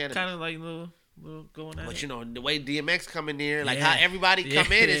Cannabis. Kind of like little going at. But you know the way DMX come in there, like how everybody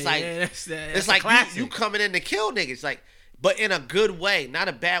come in, it's like it's like you coming in to kill niggas, like, but in a good way, not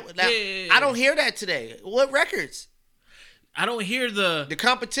a bad way. I don't hear that today. What records? I don't hear the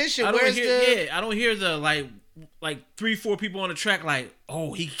competition. I don't hear the like 3-4 people on the track like,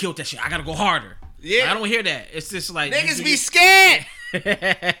 oh, he killed that shit. I gotta go harder. Yeah, I don't hear that. It's just like niggas be scared.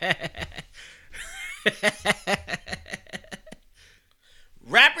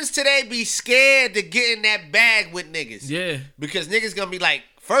 Rappers today be scared to get in that bag with niggas. Yeah, because niggas gonna be like,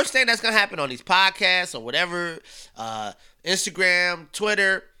 first thing that's gonna happen on these podcasts or whatever, Instagram,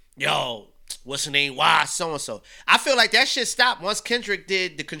 Twitter, yo, what's the name? Why so and so? I feel like that shit stopped once Kendrick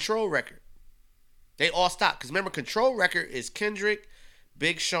did the Control record. They all stopped. Because remember, Control record is Kendrick,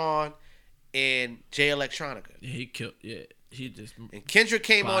 Big Sean, and Jay Electronica. Yeah, he killed. Yeah, he just. And Kendrick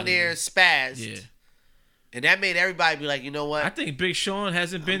came on there and spazzed. Yeah. And that made everybody be like, you know what? I think Big Sean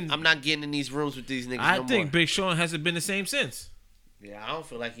hasn't been. I'm not getting in these rooms with these niggas no more. I think Big Sean hasn't been the same since. Yeah, I don't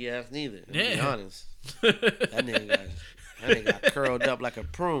feel like he has neither. To be honest. That nigga got curled up like a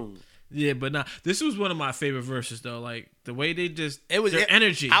prune. Yeah, but nah, this was one of my favorite verses though. Like the way they just their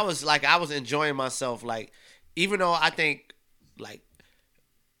energy. I was enjoying myself. Like even though I think like,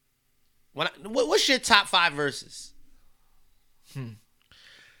 what's your top 5 verses?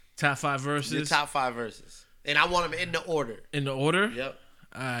 Top 5 verses. Your top 5 verses, and I want them in the order. In the order. Yep.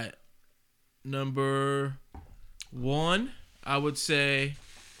 All right. Number 1, I would say,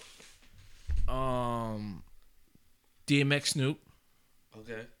 DMX Snoop.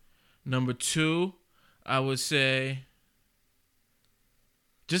 Okay. Number 2, I would say,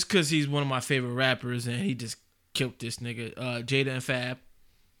 just because he's one of my favorite rappers and he just killed this nigga, Jada and Fab.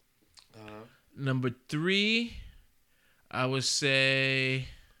 Number 3, I would say,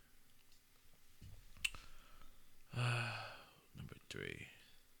 number 3,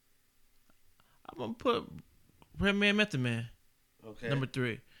 I'm gonna put Redman Method Man. Okay. Number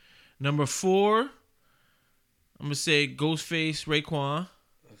 3. Number 4, I'm gonna say Ghostface Raekwon.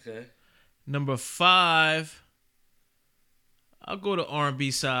 Okay. Number 5, I'll go to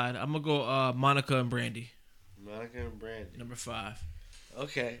R&B side. I'm gonna go Monica and Brandy. Monica and Brandy. Number 5.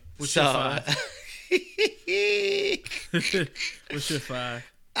 Okay. What's your 5? What's your 5?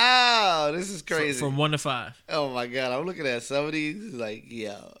 Oh, this is crazy. From 1 to 5. Oh my god, I'm looking at some of these. Like,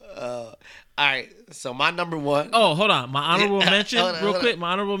 yo. All right. So my number 1. Oh, hold on. My honorable mention, Hold on, real hold quick. on.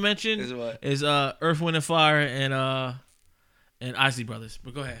 My honorable mention Is what? is Earth, Wind, and Fire and Isley Brothers.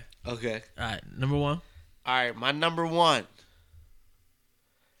 But go ahead. Okay. All right, number 1. All right, my number 1.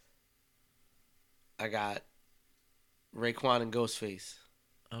 I got Raekwon and Ghostface.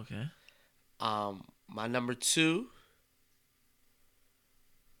 Okay. My number 2,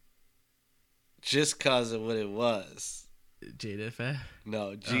 just cause of what it was. Jada Fab.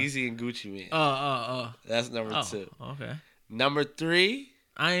 No, Jeezy and Gucci Mane. Oh. That's number 2. Okay. Number 3.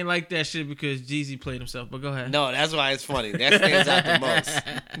 I ain't like that shit because Jeezy played himself. But go ahead. No, that's why it's funny. That stands out the most.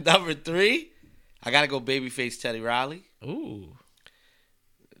 Number 3, I gotta go Babyface Teddy Riley. Ooh.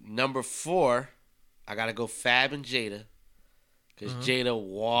 Number 4, I gotta go Fab and Jada. Because Jada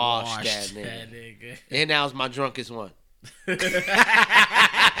washed that nigga. And that was my drunkest one.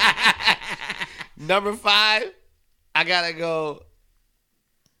 Number 5, I gotta go.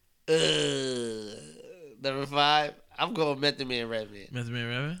 Number 5, I'm going Method Man, Redman. Method Man,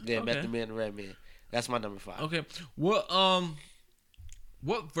 Redman. Yeah, Okay. Method Man and Redman. That's my number 5. Okay. What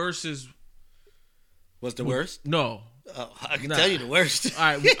verses? What's the worst? No. I can tell you the worst.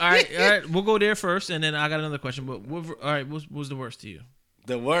 All right. We'll go there first, and then I got another question. But what was the worst to you?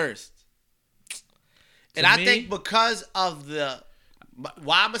 The worst. And To I me- think because of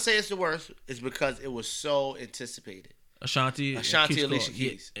why I'm gonna say it's the worst is because it was so anticipated. Ashanti, Ashanti, Keisha Alicia Cole.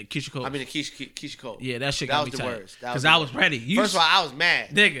 Keys. Yeah, Keisha Cole. I mean, Keisha Cole. yeah, that shit that got was me the tight. worst. Because I was ready. First of all, I was mad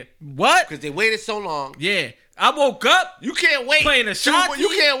nigga, what? because they waited so long. Yeah, I woke up. You can't wait. Playing Ashanti, You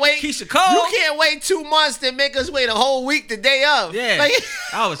can't wait. Keisha Cole. You can't wait 2 months to make us wait a whole week the day of. Yeah, Like,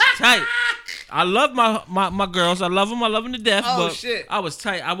 I was tight. I love my girls. I love them to death. Oh, but shit. I was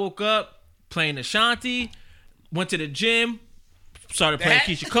tight. I woke up playing Ashanti, went to the gym, started playing That-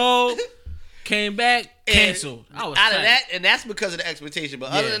 Keisha Cole, came back, canceled. I was out tight. of that, and that's because of the expectation.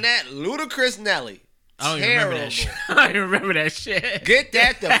 But other Yeah. than that, Ludacris Nelly. I don't even remember that shit. I don't even remember that shit. Get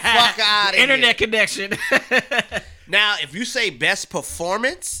that the fuck out of here. Internet connection. Now, if you say best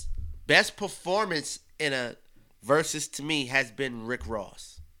performance in a versus to me has been Rick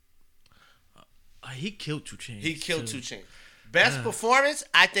Ross. He killed 2 Chainz. He killed too. 2 Chainz. Best performance,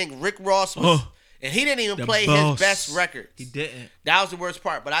 I think Rick Ross was, and he didn't even The play boss. his best records. He didn't. That was the worst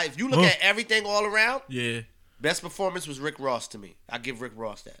part. But if you look at everything all around, Yeah. best performance was Rick Ross to me. I give Rick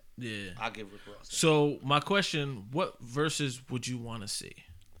Ross that. Yeah. I give Rick Ross that. So my question: what verses would you want to see?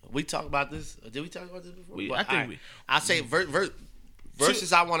 We talked about this. Did we talk about this before? But, I think we. I'll say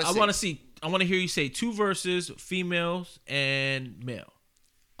versus I want to see. I want to see. I want to hear you say 2 verses, females and male.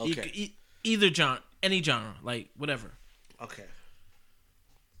 Okay. Either genre, any genre, like whatever. Okay.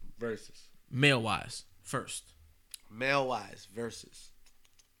 Versus. Male wise, first. Male wise versus.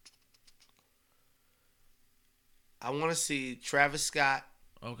 I want to see Travis Scott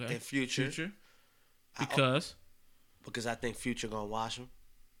Okay. and Future. Because Because I think Future gonna wash him.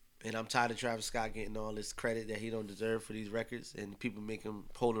 And I'm tired of Travis Scott getting all this credit that he don't deserve for these records, and people make him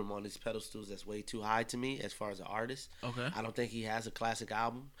hold him on these pedestals that's way too high to me as far as an artist. Okay. I don't think he has a classic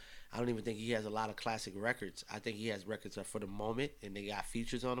album. I don't even think he has a lot of classic records. I think he has records that are for the moment, and they got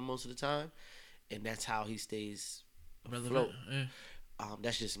features on them most of the time, and that's how he stays afloat. relevant. Yeah.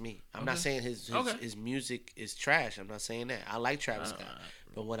 That's just me. I'm not Okay. saying his music is trash. I'm not saying that. I like Travis Scott,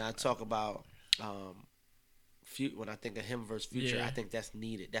 but when I talk about when I think of him versus Future, Yeah. I think that's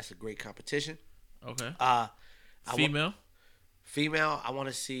needed. That's a great competition. Okay. Female. Female. I want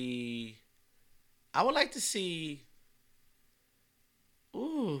to see. I would like to see.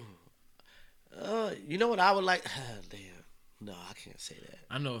 Ooh. You know what I would like? Damn. No, I can't say that.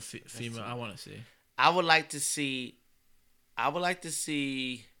 I know a female I want to see. I would like to see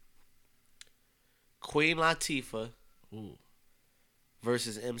Queen Latifah Ooh.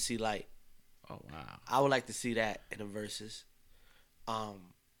 versus MC Light. Oh wow. I would like to see that in the verses.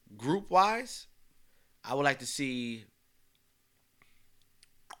 Group wise, I would like to see.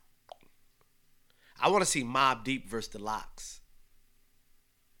 I want to see Mobb Deep versus the Locks.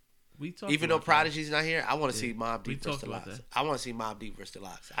 We talked Even though about Prodigy's not here, I want to see Mobb We Deep versus talked the about Locks. that. I want to see Mobb Deep versus the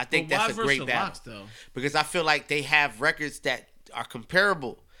Locks. I think But why that's a versus great the battle Locks, though? because I feel like they have records that are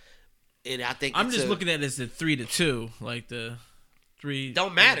comparable, and I think I'm just looking at it as the 3-2, like the 3.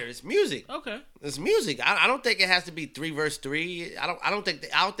 Don't matter. It's music. Okay. It's music. I don't think it has to be 3 versus 3. I don't think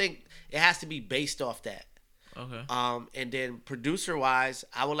it has to be based off that. Okay. And then producer wise,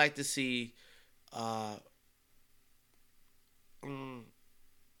 I would like to see. I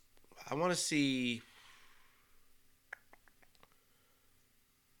want to see.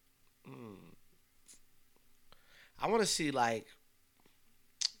 I want to see like.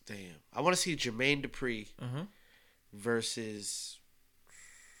 Damn. I want to see Jermaine Dupri versus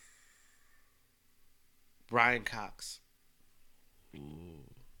Brian Cox.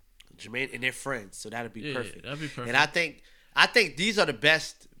 Jermaine and they're friends, so that'd be perfect. That'd be perfect. And I think these are the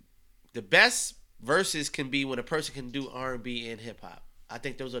best. The best verses can be when a person can do R&B and hip hop. I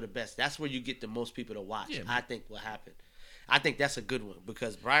think those are the best. That's where you get the most people to watch. Yeah, I think will happen. I think that's a good one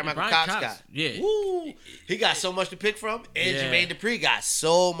because Brian Michael Brian Cox Cox, got yeah. he got so much to pick from, and Yeah. Jermaine Dupri got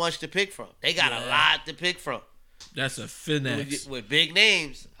so much to pick from. They got a lot to pick from That's a finesse. with big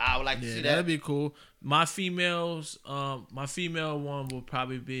names. I would like to Yeah, see that'd that. be cool. My female one will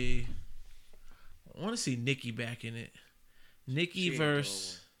probably be. I want to see Nicki back in it. Nicki She ain't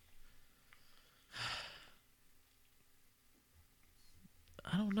verse.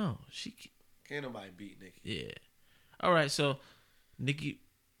 I don't know. She. Can't nobody beat Nicki. Yeah. All right. So, Nicki.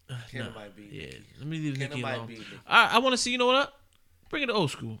 Can't nobody beat Yeah. Nicki. Let me leave Can't Nicki nobody alone. beat Nicki. I want to see. You know what? Bring it to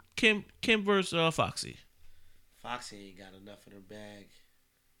old school. Kim versus Foxy. Foxy ain't got enough in her bag.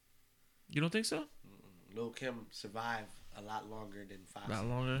 You don't think so? Lil Kim survived a lot longer than Foxy. Not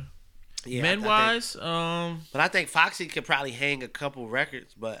longer. Yeah, Men wise, but I think Foxy could probably hang a couple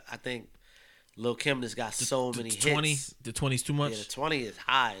records. But I think Lil Kim just got so many hits. 20's too much. Yeah, the 20 is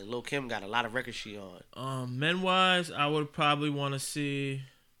high. Lil Kim got a lot of records she on. Men wise, I would probably want to see.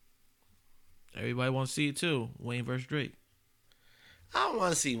 Everybody wants to see it too. Wayne versus Drake. I don't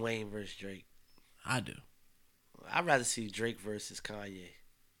want to see Wayne versus Drake. I do. I'd rather see Drake versus Kanye.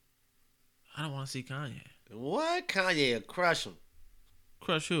 I don't want to see Kanye. What? Kanye will crush him.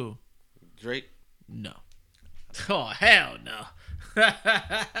 Crush who? Drake? No. Oh hell no. Hell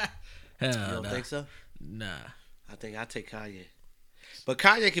You don't no. think so? Nah. I think I'd take Kanye. But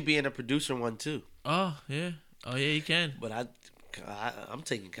Kanye could be in a producer one too. Oh yeah. Oh yeah, he can. But I'm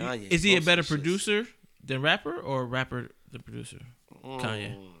taking Kanye. Is he a Most better of the shits. producer than rapper, or rapper the producer?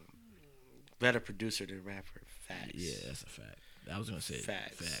 Kanye. Better producer than rapper. Facts. Yeah, that's a fact. I was gonna say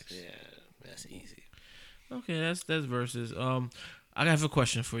Facts. Yeah, that's easy. Okay, that's verses. I have a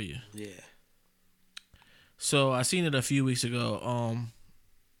question for you. Yeah. So I seen it a few weeks ago.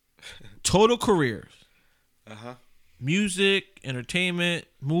 Total careers. Uh-huh. Music, entertainment,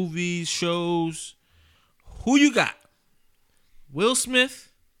 movies, shows. Who you got? Will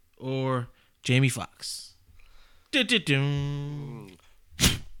Smith or Jamie Foxx? Du-du-dum.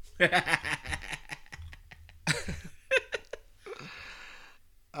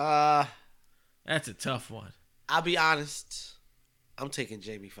 That's a tough one. I'll be honest. I'm taking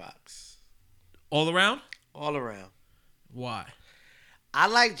Jamie Foxx. All around? All around. Why? I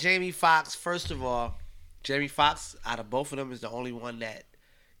like Jamie Foxx. First of all, Jamie Foxx, out of both of them, is the only one that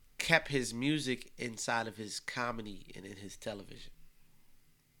kept his music inside of his comedy and in his television.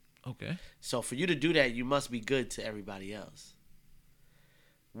 Okay. So for you to do that, you must be good to everybody else.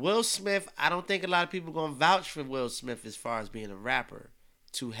 Will Smith, I don't think a lot of people going to vouch for Will Smith as far as being a rapper.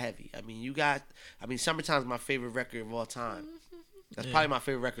 Too heavy. I mean, Summertime's my favorite record of all time. That's probably my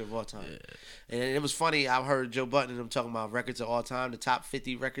favorite record of all time. Yeah. And it was funny, I heard Joe Budden and them talking about records of all time, the top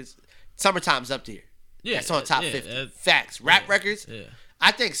 50 records. Summertime's up there. Yeah, that's on top 50. Facts. Rap records. Yeah.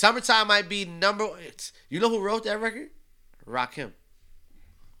 I think Summertime might be number. You know who wrote that record? Rakim.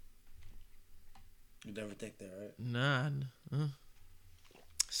 You never think that, right? Nah.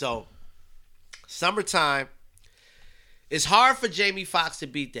 So, Summertime. It's hard for Jamie Foxx to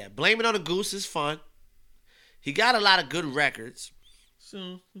beat that. Blame It on the Goose is fun. He got a lot of good records.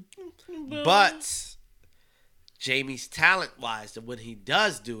 But Jamie's talent-wise, when he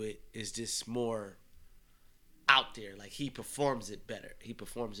does do it, is just more out there. Like, he performs it better.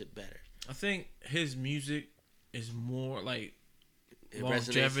 I think his music is more like It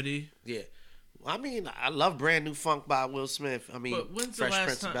longevity. resonates. Yeah. I mean, I love Brand New Funk by Will Smith. I mean, But when's Fresh the last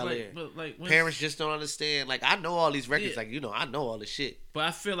Prince time? of Bel-Air. Parents. Parents just don't understand. Like, I know all these records. Yeah. Like, I know all this shit. But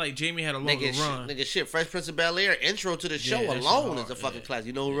I feel like Jamie had a longer run. Nigga, shit. Fresh Prince of Bel-Air intro to the show that shit alone hard, is a fucking yeah. class.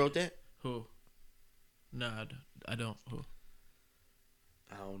 You know who wrote that? Who? Nah, I don't. Who?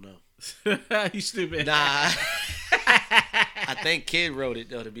 I don't know. You stupid. Nah. I think Kid wrote it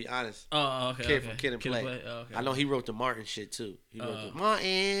though. To be honest. Oh, okay. Kid okay. from Kid and Play. Oh, okay. I know he wrote the Martin shit too. He wrote the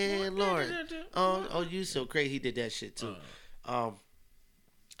Martin Lord. Oh, you so crazy. He did that shit too.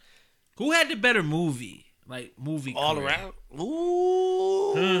 Who had the better movie? Like movie All career? around.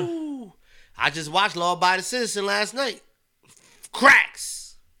 Ooh. I just watched Law Abiding Citizen last night.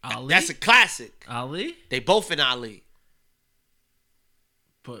 Cracks. Ali. That's a classic. Ali. They both in Ali.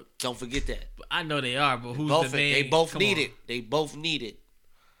 But Don't forget that. I know they are. But who's Both the main? they both Come need on. it. They both need it.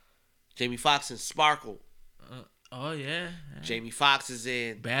 Jamie Foxx and Sparkle. Oh yeah. Jamie Foxx is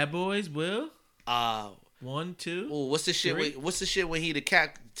in. Bad Boys. Will. Uh, 1, 2. ooh, what's the shit? Three? What's the shit when he the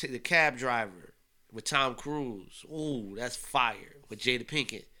cab driver with Tom Cruise? Ooh, that's fire with Jada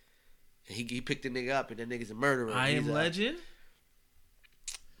Pinkett. And he picked the nigga up, and that nigga's a murderer. I He's Am a Legend.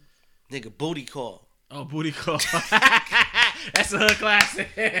 Nigga, Booty Call. Oh, Booty Call. That's a hood classic.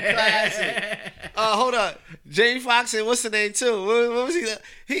 Hold on. Jamie Foxx and what's the name too? What was he?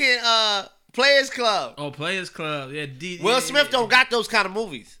 He in Players Club. Oh, Players Club. Yeah. Will Smith don't got those kind of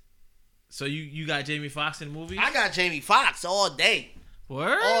movies. So you got Jamie Foxx in movies? I got Jamie Foxx all day.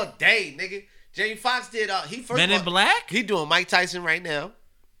 Word? All day, nigga. Jamie Foxx did he first Men of in all, Black? He doing Mike Tyson right now.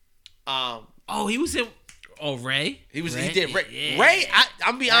 Oh, he was in. Oh, Ray. He Ray? did Ray. Yeah. Ray,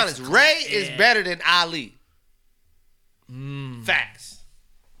 I'm be That's honest. cool. Ray is Yeah. better than Ali. Facts.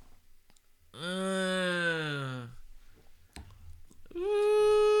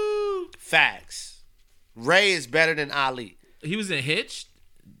 Ooh. Facts. Ray is better than Ali. He was in Hitch.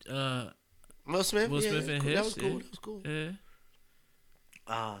 Will Smith. Will yeah, Smith and cool. Hitch. That was cool. Yeah. That was cool.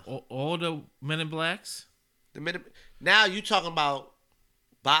 Yeah. All the Men in Blacks. Now you talking about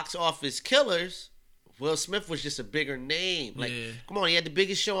box office killers. Will Smith was just a bigger name. Like, Yeah. come on, he had the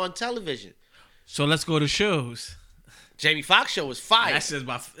biggest show on television. So let's go to shows. Jamie Foxx show was fire. That's just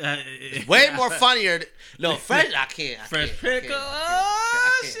my. Way more funnier. No, Fresh. I can't. Fresh can't. Pickle. I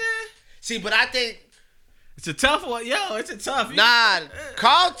Oh can't. shit! See, but I think It's a tough one, yo. It's a tough. nah.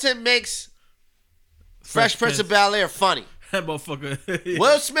 Carlton makes Fresh Prince of Bel-Air funny. That motherfucker.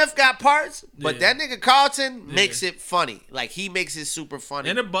 Will Smith got parts, but Yeah. that nigga Carlton makes it funny. Like, he makes it super funny.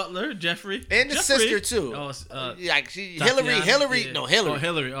 And the butler, Jeffrey. And the Jeffrey. sister too. Oh, like Hillary. Tatiana, Hillary. yeah. No, Hillary. Oh,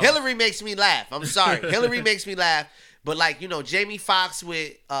 Hillary. Oh. Hillary makes me laugh. I'm sorry. Hillary makes me laugh. But like, Jamie Foxx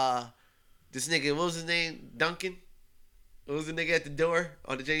with this nigga, what was his name? Duncan? What was the nigga at the door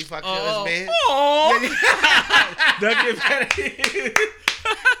on the Jamie Foxx show? His man? Duncan Petty.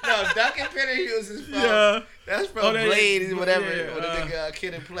 No, Duncan Petty was his phone. Yeah. That's from Blade, whatever. yeah, Or the nigga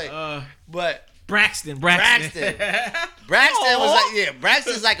Kid and Play. But Braxton. Braxton was like, yeah,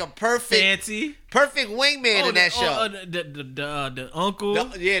 Braxton's like a perfect Fancy. wingman in that show. The uncle.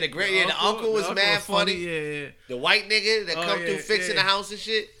 The uncle was mad funny. Yeah. The white nigga that come through fixing the house and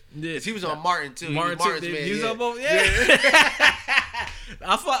shit. Yeah. 'Cause he was on Martin too. Martin's man. He was yeah. on both. Yeah.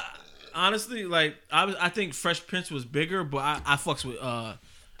 I thought honestly, like I think Fresh Prince was bigger, but I fucks with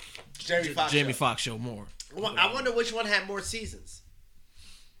Jamie Foxx show more. Well, I wonder which one had more seasons.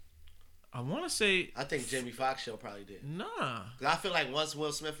 I want to say I think Jamie Foxx show probably did. nah. 'Cause I feel like once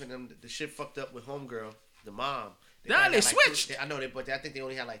Will Smith and them, the shit fucked up with Homegirl, the mom. Nah, probably they had switched. I know they, but I think they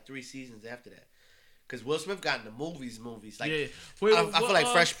only had like 3 seasons after that. Because Will Smith got in the movies. Like, Yeah. I feel like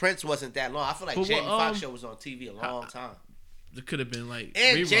Fresh Prince wasn't that long. I feel like but Jamie what, Foxx show was on TV a long time. It could have been like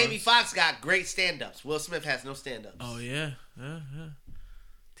And reruns. Jamie Foxx got great stand-ups. Will Smith has no stand-ups. Oh yeah.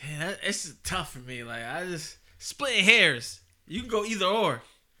 Damn, it's tough for me. Like I just splitting hairs. You can go either or.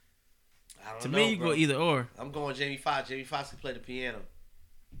 I don't To know, me, you bro. go either or. I'm going Jamie Foxx. Jamie Foxx can play the piano.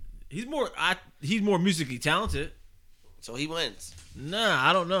 He's more musically talented. So he wins. Nah,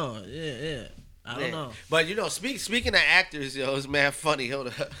 I don't know. Yeah. I don't know. But speaking of actors, yo, it's mad funny. Hold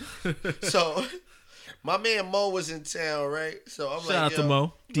up. So my man Mo was in town, right? So I'm Shout out to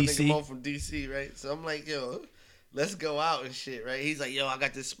Mo, my DC. nigga Mo from DC, right? So I'm like, yo, let's go out and shit, right? He's like, yo, I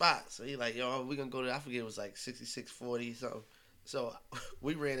got this spot. So he like, yo, we gonna go to, I forget, it was like 6640 something. So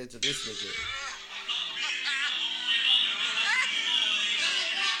we ran into this nigga.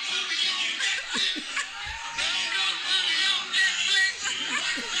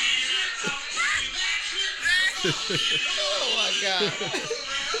 Oh my god.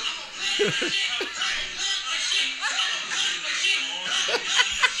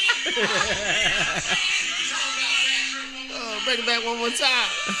 bring it back one more time.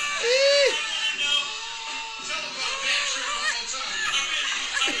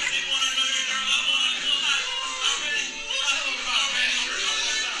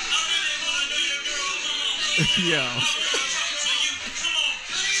 Yo.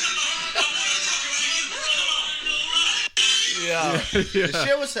 Yeah. The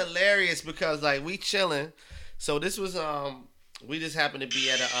shit was hilarious because like we chilling. So this was we just happened to be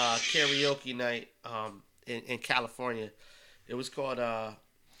at a karaoke night in California. It was called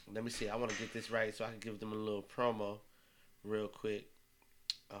let me see, I want to get this right so I can give them a little promo real quick.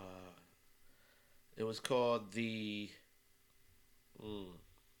 It was called the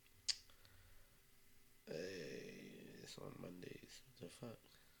it's on Mondays. What the fuck?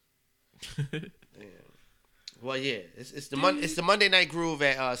 Damn. Well, yeah, it's the Monday Night Groove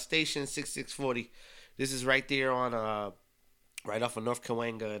at Station 6640. This is right there on right off of North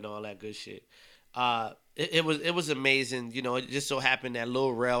Cahuenga and all that good shit. It was amazing. You know, it just so happened that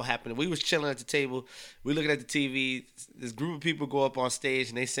Lil Rel happened. We was chilling at the table. We looking at the TV. This group of people go up on stage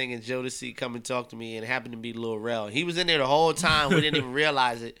and they singing Jodeci, Come and Talk to Me, and it happened to be Lil Rel. He was in there the whole time. We didn't even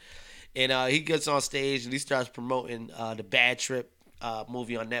realize it. And he gets on stage and he starts promoting the Bad Trip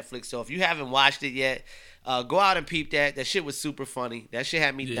movie on Netflix. So if you haven't watched it yet, go out and peep that. That shit was super funny. That shit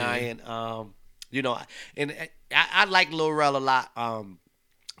had me dying. You know, and I like Lil Rel a lot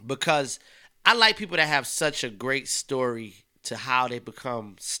because I like people that have such a great story to how they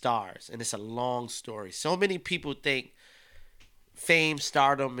become stars. And it's a long story. So many people think fame,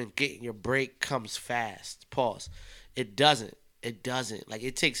 stardom, and getting your break comes fast. Pause. It doesn't. It doesn't. Like,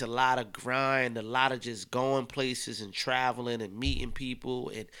 it takes a lot of grind, a lot of just going places and traveling and meeting people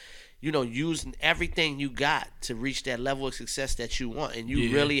and, you know, using everything you got to reach that level of success that you want. And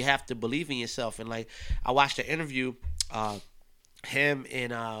you really have to believe in yourself. And, like, I watched an interview, him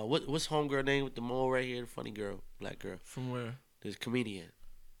and, what's homegirl name with the mole right here? The funny girl, black girl. From where? This comedian.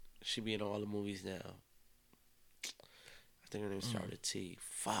 She be in all the movies now. I think her name started with T.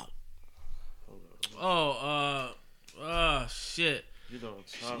 Fuck. Hold on. Oh, shit. You know what I'm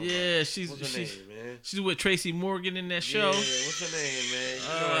talking Yeah, about. she's What's her name, man? She's with Tracy Morgan in that show. Yeah, what's her name, man? You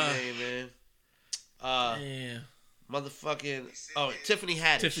know her name, man. Motherfucking Tiffany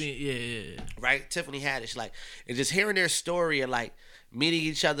Haddish. Tiffany, yeah. Right? Tiffany Haddish. Like, and just hearing their story of like meeting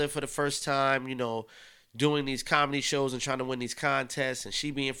each other for the first time, you know, doing these comedy shows and trying to win these contests, and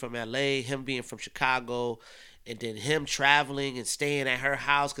she being from LA, him being from Chicago, and then him traveling and staying at her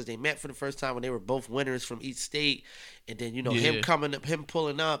house because they met for the first time when they were both winners from each state. And then, you know, him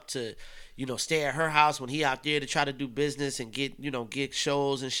pulling up to, you know, stay at her house when he out there to try to do business and get, you know, get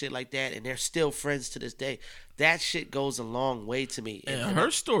shows and shit like that. And they're still friends to this day. That shit goes a long way to me. And her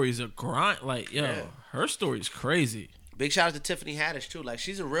story's a grind. Like, her story's crazy. Big shout out to Tiffany Haddish, too. Like,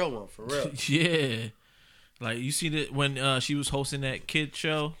 she's a real one, for real. Yeah. Like, you see that when she was hosting that kid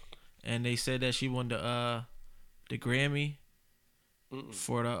show and they said that she won the Grammy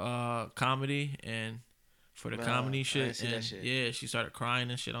for the comedy and for the comedy shit. I didn't see that shit. Yeah, she started crying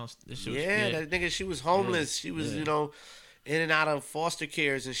and shit on this shit. That nigga, she was homeless. She was, you know, in and out of foster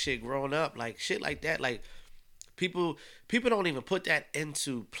cares and shit growing up. Like, shit like that. Like, people don't even put that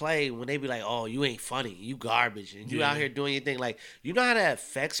into play when they be like, oh, you ain't funny. You garbage. And you out here doing your thing. Like, you know how that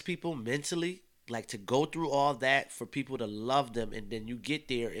affects people mentally? Like, to go through all that for people to love them, and then you get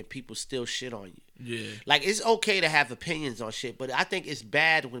there and people still shit on you. Yeah. Like, it's okay to have opinions on shit, but I think it's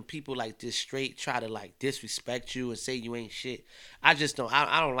bad when people like this straight try to like disrespect you and say you ain't shit. I just don't.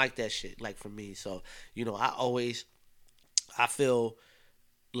 I don't like that shit. Like, for me, so you know, I feel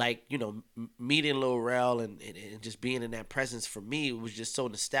like, you know, meeting Lil Rel and just being in that presence for me, it was just so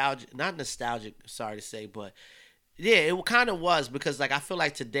nostalgic. Not nostalgic, sorry to say, but. Yeah, it kind of was because, like, I feel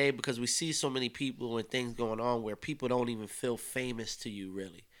like today, because we see so many people and things going on where people don't even feel famous to you,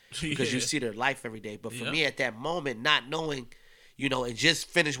 really, because you see their life every day. But for me, at that moment, not knowing, you know, and just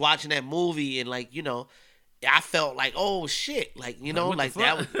finished watching that movie and, like, you know, I felt like, oh, shit. Like, you know, like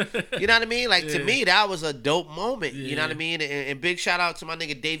that was, you know what I mean? Like, to me, that was a dope moment. You know what I mean? And big shout out to my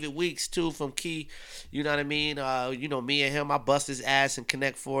nigga David Weeks, too, from Key. You know what I mean? You know, me and him, I bust his ass in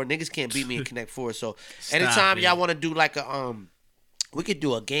Connect 4. Niggas can't beat me in Connect 4. So, anytime y'all want to do like a, we could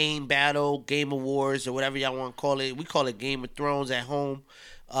do a game battle, Game Awards, or whatever y'all want to call it. We call it Game of Thrones at home.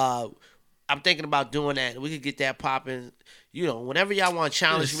 I'm thinking about doing that. We could get that popping. You know, whenever y'all want to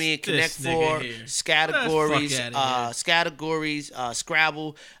challenge me in Connect 4, categories,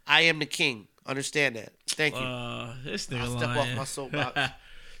 Scrabble, I am the king. Understand that. Thank you. This nigga I'll step off my soapbox.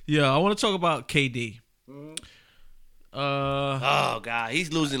 Yeah, I want to talk about KD. Oh, God.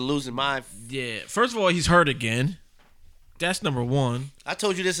 He's losing mind. Yeah. First of all, he's hurt again. That's number one. I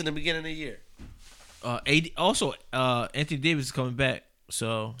told you this in the beginning of the year. Anthony Davis is coming back.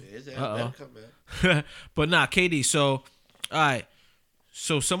 So, Come back. but nah, KD. So, all right.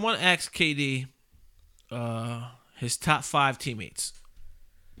 So someone asked KD his top 5 teammates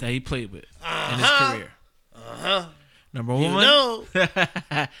that he played with in his career. Number one,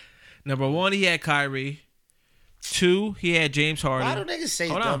 number 1, he had Kyrie. 2, he had James Harden. Why do niggas say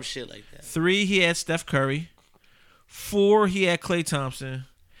dumb shit like that? 3, he had Steph Curry. 4, he had Klay Thompson.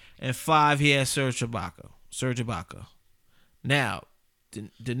 And 5, he had Serge Ibaka. Now, the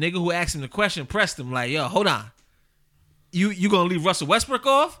nigga who asked him the question pressed him like, yo, hold on. You gonna leave Russell Westbrook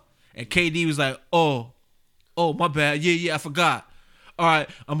off? And KD was like, oh, my bad. Yeah, I forgot. All right,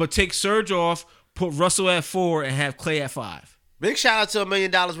 I'm gonna take Serge off, put Russell at 4, and have Klay at 5. Big shout out to $1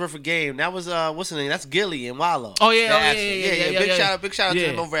 million worth of game. That was what's his name? That's Gilly and Wallow. Oh yeah. Big shout out to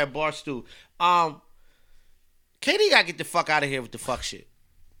him over at Barstool. KD gotta get the fuck out of here with the fuck shit.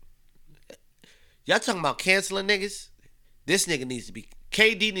 Y'all talking about canceling niggas? This nigga needs to be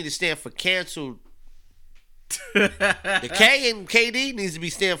KD need to stand for canceled. The K in KD needs to be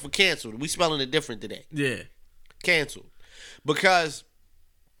stand for canceled. We spelling it different today. Yeah. Canceled. Because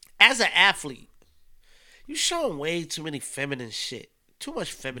as an athlete, you showing way too many feminine shit. Too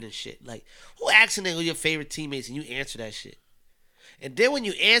much feminine shit. Like, who asks a nigga who your favorite teammates and you answer that shit? And then when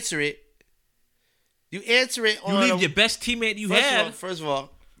you answer it on... You leave your best teammate you had. First of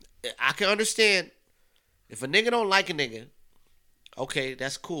all, I can understand if a nigga don't like a nigga, okay,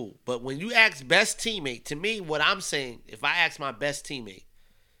 that's cool. But when you ask best teammate, to me, what I'm saying, if I ask my best teammate,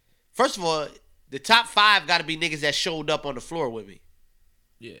 first of all, the top 5 got to be niggas that showed up on the floor with me.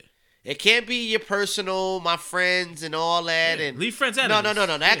 Yeah. It can't be your personal, my friends and all that. Yeah. And leave friends out No. of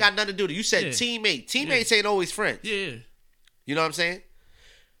this. That got nothing to do with it. You said teammate. Teammates ain't always friends. Yeah. You know what I'm saying?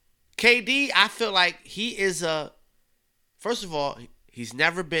 KD, I feel like he is first of all, he's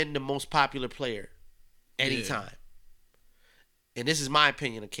never been the most popular player anytime. Yeah. And this is my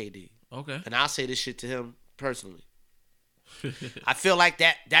opinion of KD. Okay. And I'll say this shit to him personally. I feel like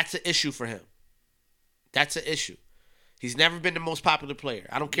that's an issue for him. That's an issue. He's never been the most popular player.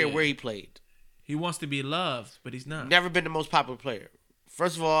 I don't care where he played. He wants to be loved, but he's not. Never been the most popular player.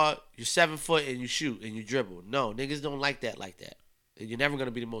 First of all, you're 7 foot and you shoot and you dribble. No, niggas don't like that. You're never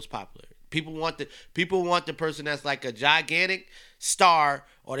gonna be the most popular. People want the person that's like a gigantic star,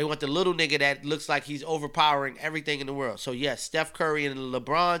 or they want the little nigga that looks like he's overpowering everything in the world. So yes, Steph Curry and the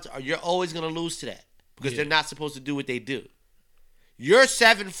LeBrons you're always gonna lose to that because they're not supposed to do what they do. You're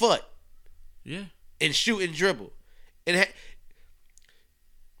 7 foot. Yeah. And shoot and dribble. And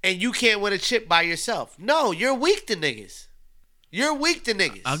you can't win a chip by yourself. No, you're weak to niggas.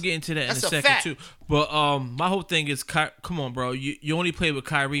 I'll get into that in a second fact. Too. But my whole thing is, come on, bro. You only played with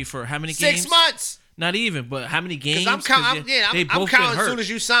Kyrie for how many games? 6 months. Not even, but how many games? I'm counting as soon as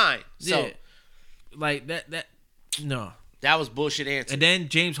you sign. So, yeah. Like that. No, that was bullshit answer. And then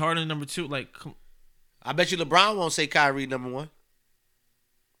James Harden number 2. Like, I bet you LeBron won't say Kyrie number 1.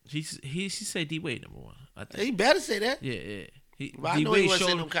 He said D Wade number 1. I think he better say that. Yeah. I know he wasn't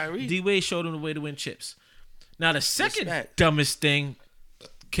saying no Kyrie. D Wade showed him the way to win chips. Now the second dumbest thing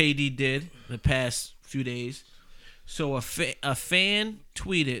KD did the past few days. So a fan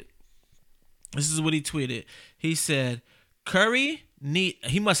tweeted. This is what he tweeted. He said,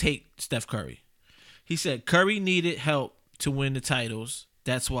 he must hate Steph Curry. He said Curry needed help to win the titles.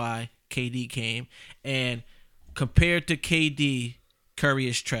 That's why KD came. And compared to KD, Curry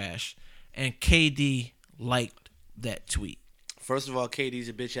is trash. And KD liked that tweet. First of all, KD's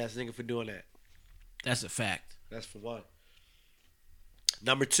a bitch ass nigga for doing that. That's a fact. That's for one.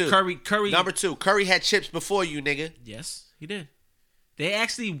 Number 2. Curry. Number 2. Curry had chips before you, nigga. Yes, he did. They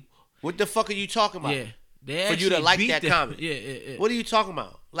actually. What the fuck are you talking about? Yeah. They for you to like that comment. Yeah. What are you talking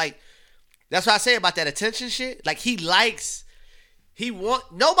about? Like, that's what I say about that attention shit. Like,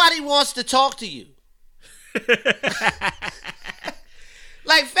 nobody wants to talk to you.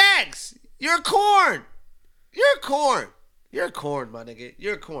 Like, facts. You're corn. You're corn, my nigga.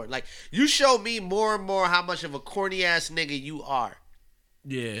 You're corn. Like, you show me more and more how much of a corny ass nigga you are.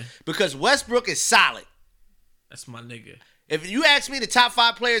 Yeah. Because Westbrook is solid. That's my nigga. If you ask me the top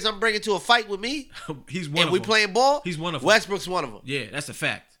 5 players I'm bringing to a fight with me, he's one of them. And we playing ball, he's one of them. Westbrook's one of them. Yeah, that's a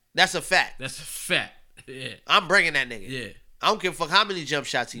fact. That's a fact. Yeah. I'm bringing that nigga. Yeah. I don't give a fuck how many jump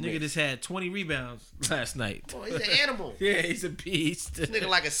shots he made. Nigga just had 20 rebounds last night. Oh, he's an animal. Yeah, he's a beast. This nigga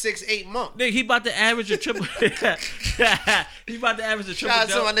like a 6'8" monk. Nigga, he about to average a triple. He about to average a triple. Shout out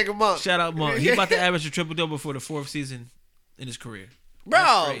to my nigga Monk. Shout out Monk. He about to average a triple double for the 4th season in his career.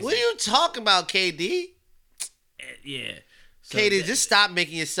 Bro, what are you talking about, KD? Yeah. So Katie, just stop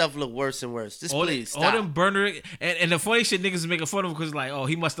making yourself look worse and worse. Just please all stop. them burner and the funny shit, niggas is making fun of him because like, oh,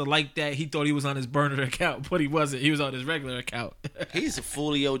 he must have liked that. He thought he was on his burner account, but he wasn't. He was on his regular account. He's a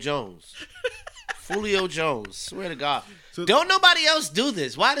Fulio Jones. Fulio Jones. Swear to God. Don't nobody else do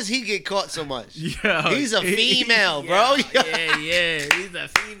this. Why does he get caught so much? Yeah, He's a female, bro. Yeah, he's a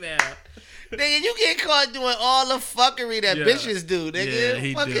female. Nigga, you get caught doing all the fucking that Yeah. bitches do, nigga. Yeah,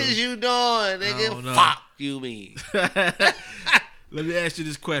 he What do. is you doing, don't nigga? know. Fuck you mean. Let me ask you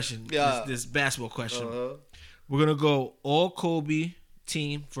this question. Yeah. This basketball question. Uh-huh. We're gonna go all Kobe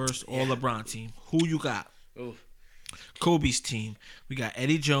team versus all LeBron team. Who you got? Ooh. Kobe's team. We got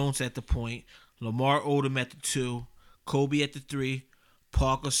Eddie Jones at the point, Lamar Odom at the 2, Kobe at the 3,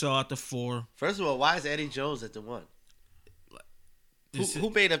 Paul Gasol at the 4. First of all, why is Eddie Jones at the 1? Who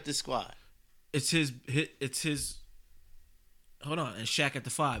made up this squad? It's his. Hold on, and Shaq at the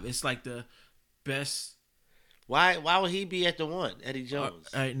 5. It's like the best. Why would he be at the 1, Eddie Jones?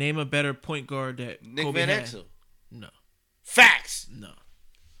 All right, name a better point guard that Nick Kobe Van had. Exel. No, Facts. no.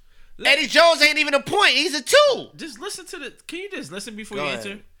 Eddie Jones ain't even a point. He's a 2. Just listen to the. Can you just listen before Go you ahead.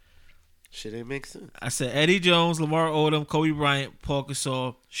 answer? Shit ain't make sense. I said Eddie Jones, Lamar Odom, Kobe Bryant, Paul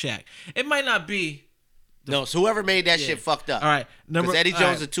Gasol, Shaq. It might not be. No, so whoever made that Yeah. shit fucked up. All right, Because Eddie all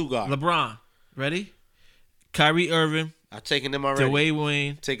Jones right, a 2 guard. LeBron, ready? Kyrie Irving, I've taken them already. Dwayne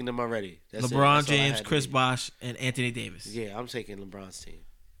Wayne, Taking them already. That's it. LeBron That's all I James, had to Chris do. Bosh, and Anthony Davis. Yeah, I'm taking LeBron's team.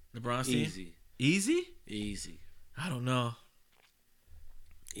 LeBron's team? Easy. Easy? Easy. I don't know.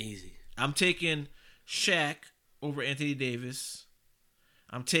 Easy. I'm taking Shaq over Anthony Davis.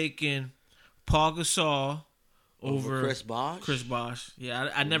 I'm taking Paul Gasol over Chris Bosh? Chris Bosh. Yeah,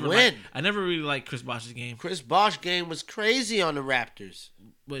 I never When? liked, I never really liked Chris Bosh's game. Chris Bosh game was crazy on the Raptors.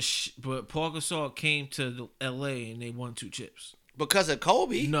 But Paul Gasol came to LA and they won 2 chips. Because of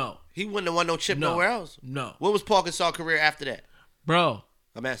Kobe? No. He wouldn't have won no chip No. nowhere else. No. What was Paul Gasol's career after that? Bro,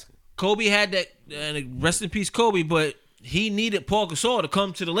 I'm asking. Kobe had that, and rest in peace Kobe, but he needed Paul Gasol to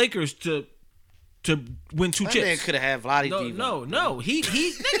come to the Lakers to win 2 That man chips. could have had Vlade No, Divac. no. He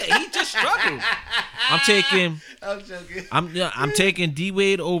just struggled. I'm taking I'm joking. I'm taking D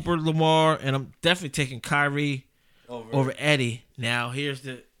Wade over Lamar, and I'm definitely taking Kyrie over Eddie. Now here's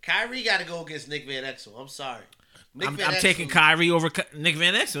the Kyrie got to go against Nick Van Exel. I'm sorry. Nick I'm Van taking Exel- Kyrie over Nick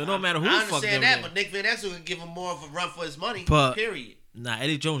Van Exel. It don't matter who I the fuck understand they're that, with. but Nick Van Exel could give him more of a run for his money. But- period. Nah,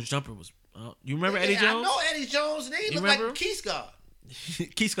 Eddie Jones' jumper was. You remember Eddie Yeah, Jones? I know Eddie Jones. Name You look like remember? Key Scott.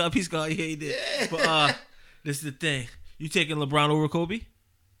 Peace God, yeah, he did. Yeah. But this is the thing. You taking LeBron over Kobe?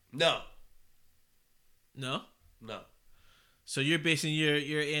 No. No. No. So you're basing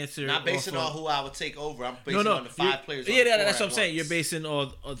your answer Not basing off on of- who I would take over. I'm basing on the 5 you're- players on Yeah, the floor that's what I'm at saying. You're once. basing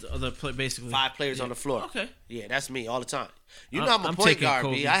all other basically 5 players on the floor. Okay. Yeah, that's me all the time. You know I'm- I'm a I'm point taking guard,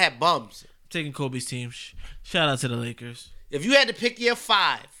 Kobe. B. I had bums. Taking Kobe's team. Shout out to the Lakers. If you had to pick your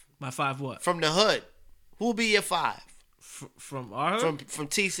 5 My 5 what? from the hood, who would be your 5? From our From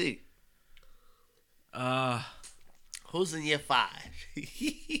TC. uh Who's in your 5?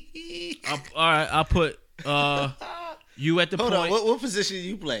 all right, I'll put you at the Hold point. on, what position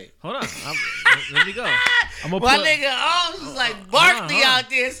you play? Hold on. Let me go. I'm gonna My put nigga, oh, it's like Barkley hold on. out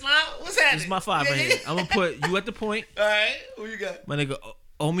there, Slime. What's happening? this is my 5 right here. I'm gonna put you at the point. All right, who you got? My nigga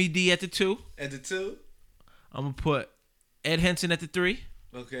Omi D at the 2. At the 2? I'm gonna put Ed Henson at the 3.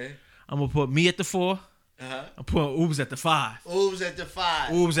 Okay. I'm gonna put me at the 4. Uh-huh. I'm putting Oobs at the 5. Oobs at the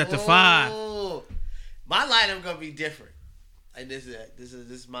 5. Oobs at the 5. Oh. My lineup gonna be different. And this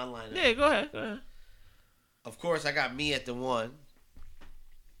is my lineup. Yeah, go ahead. Of course, I got me at the 1.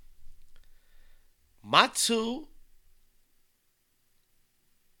 My 2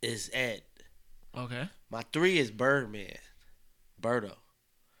 is Ed. Okay. My 3 is Birdman. Birdo.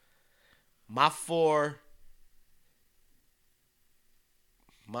 My 4.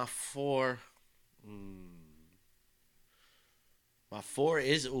 My 4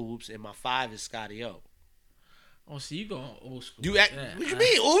 is Oobs, and my 5 is Scotty O. Oh, see, you going old school. You with act, that. what you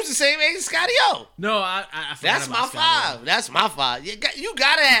mean? Oobs the same age as Scotty O. No, I forgot That's about my Scotty. 5. That's my 5. You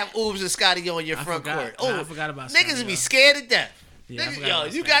gotta have Oobs and Scotty O in your I front forgot- court. I forgot about niggas Scotty be O. scared to death. Yeah, I Niggas, forgot yo,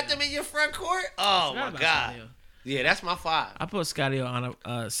 about you Scotty got O. them in your front court? Oh Forgot my about god. Scotty O. Yeah, that's my 5. I put Scotty on a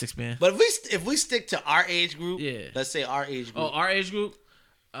 6-man. But if we stick to our age group, Yeah. let's say our age group. Oh, our age group.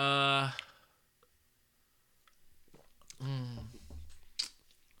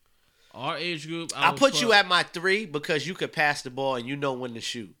 Our age group. I put you at my 3 because you could pass the ball and you know when to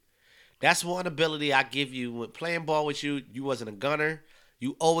shoot. That's one ability I give you. When playing ball with you, you wasn't a gunner.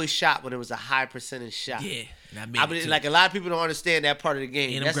 You always shot when it was a high percentage shot. Yeah, and I made I it mean, too. like a lot of people don't understand that part of the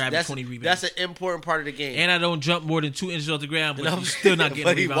game. And I'm grabbing 20 rebounds. That's an important part of the game. And I don't jump more than 2 inches off the ground, but No, you're still not getting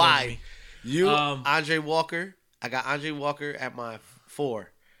but a rebound why? over me. You, Andre Walker, I got Andre Walker at my 4.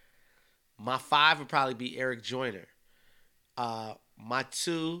 My 5 would probably be Eric Joyner. My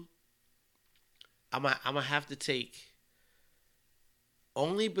 2, I'm gonna have to take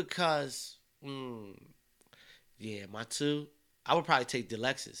only because, my 2, I would probably take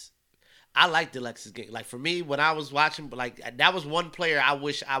Delexis. I like Delexis game. Like for me, when I was watching, like that was one player I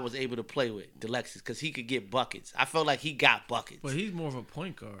wish I was able to play with, Delexis, because he could get buckets. I felt like he got buckets. But he's more of a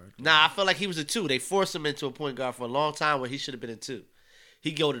point guard. Nah, I felt like he was a 2. They forced him into a point guard for a long time where he should have been a 2.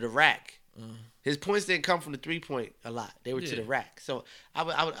 He go to the rack. His points didn't come from the 3-point a lot. They were to the rack. So I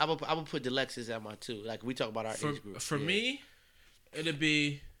would put Delexis at my 2. Like we talk about our age group. For me, it'd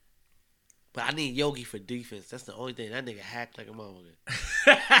be. But I need Yogi for defense. That's the only thing. That nigga hacked like a motherfucker.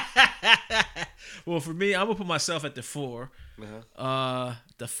 Well, for me, I'm gonna put myself at the 4. The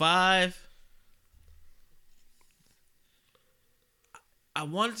 5. I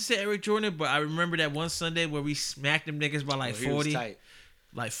wanted to say Eric Jordan, but I remember that one Sunday where we smacked them niggas by like 40,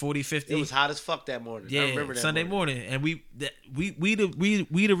 like 40, 50. It was hot as fuck that morning. Yeah, I remember that Sunday morning, and we the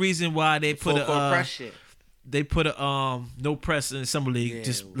reason why they put press shit. They put a no press in summer league. Yeah.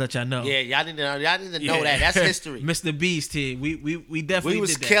 Just let y'all know. Yeah, y'all didn't know that. That's history. Mr. Beast here. We definitely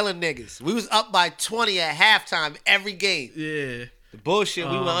was did that. Killing niggas. We was up by 20 at halftime every game. Yeah. The bullshit.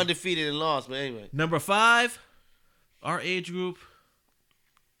 We were undefeated and lost. But anyway. Number 5, our age group.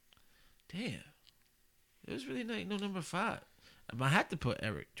 Damn. It was really no number 5. I had to put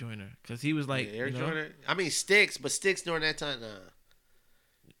Eric Joyner because he was like Eric Joyner. I mean Sticks, but Sticks during that time, nah.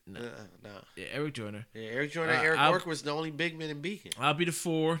 Yeah, Eric Joyner. Yeah, Eric Joyner. Eric Work was the only big man in Beacon. I'll be the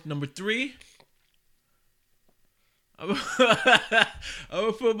 4. Number 3. I'm gonna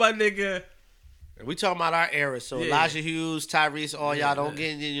put my nigga. We talking about our era, so Elijah Hughes, Tyrese, all y'all don't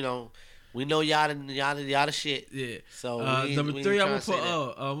get, we know y'all the shit. Yeah. So number 3, I'm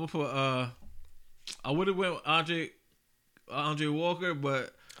gonna put. I would have went with Andre Walker,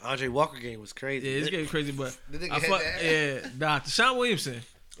 but Andre Walker game was crazy. Yeah, it's getting crazy, but Deshaun Deshaun Williamson.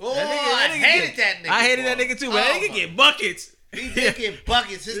 Oh, I hated that nigga. I hated that nigga too, but that nigga get buckets. He did get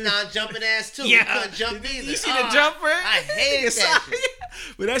buckets. His non-jumping ass too. Yeah. He couldn't jump either. You see the jumper? I hated that shit.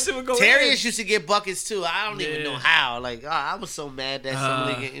 But that shit would go. Terrius used to get buckets too. I don't even know how. Like, I was so mad that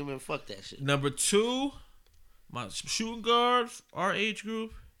somebody get even fuck that shit. Number 2, my shooting guard, our age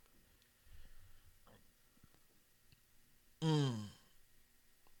group. I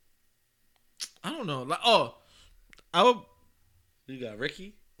don't know. Like, I would. You got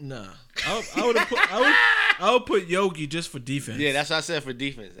Ricky? Nah, I would put Yogi just for defense. Yeah, that's what I said for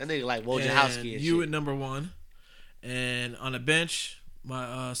defense. That nigga like Wojciechowski and you shit. at number 1, and on the bench,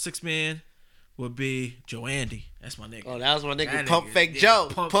 my 6th man would be Joe Andy. That's my nigga. Oh, that was my nigga. That Pump nigga, Fake yeah, Joe.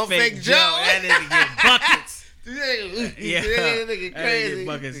 Pump Fake Joe. That nigga get buckets. Yeah, that nigga crazy.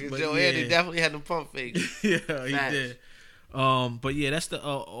 Buckets, Joe Andy definitely had them pump fakes. Yeah, he did. But yeah, that's the.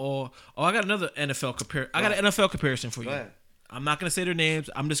 I got another NFL compare. I got an NFL comparison for you. Go ahead. I'm not gonna say their names.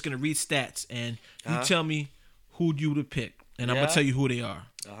 I'm just gonna read stats, and you tell me who you would pick, and I'm gonna tell you who they are.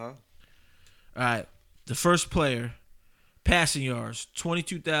 All right. The first player, passing yards,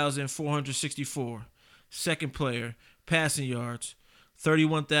 22,464. Second player, passing yards,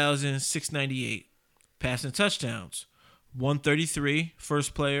 31,698. Passing touchdowns, 133.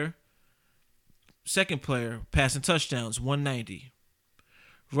 First player. Second player, passing touchdowns, 190.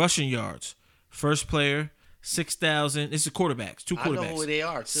 Rushing yards, first player, 6,000. This is quarterbacks, 2 quarterbacks. I know who they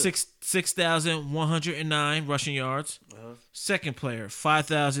are, too. 6,109 rushing yards. Second player,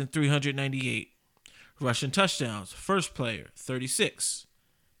 5,398. Rushing touchdowns, first player, 36.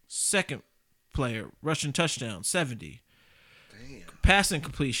 Second player, rushing touchdowns, 70. Damn. Passing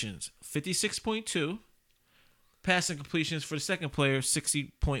completions, 56.2. Passing completions for the second player,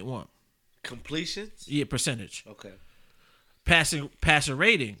 60.1. Completions? Yeah, percentage. Okay. Passer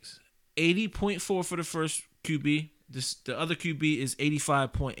ratings, 80.4 for the first QB. The other QB is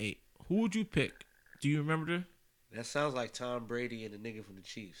 85.8. Who would you pick? Do you remember That sounds like Tom Brady and the nigga from the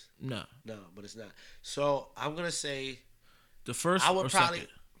Chiefs. No, but it's not. So I'm gonna say the first. I would or probably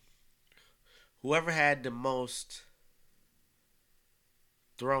second? whoever had the most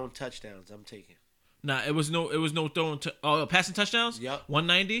thrown touchdowns. I'm taking. Nah, it was no throwing. Passing touchdowns. Yep.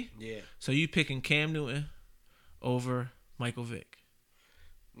 190. Yeah. So you picking Cam Newton over Michael Vick?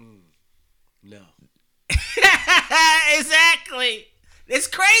 No. Exactly. It's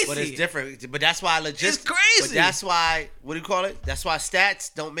crazy. But it's different. But that's why It's crazy. But that's why. What do you call it? That's why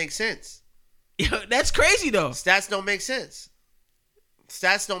stats don't make sense. Yo, that's crazy though. Stats don't make sense.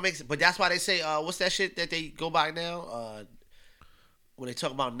 Stats don't make sense. But that's why they say, what's that shit that they go by now? When they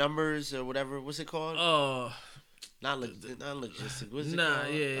talk about numbers or whatever, what's it called? Oh, not logistic. What's it nah,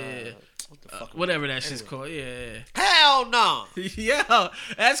 called? yeah. What the fuck? Whatever that shit's called. Yeah. Hell no. Yo,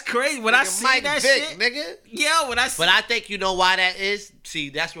 that's crazy. When I see Mike that Vick, shit, nigga. yo, when I see, But I think you know why that is. See,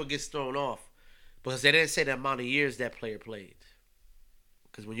 that's what gets thrown off because they didn't say the amount of years that player played.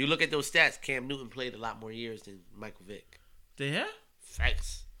 Because when you look at those stats, Cam Newton played a lot more years than Michael Vick. they have.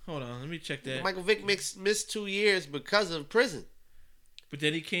 Facts. Hold on, let me check that. Michael Vick missed 2 years because of prison. But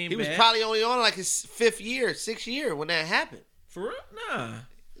then he came He back. was probably only on like his 5th year, 6th year when that happened. For real? Nah.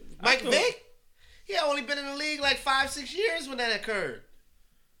 Mike Vick? He had only been in the league like 5-6 years when that occurred.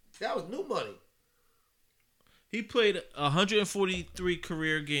 That was new money. He played 143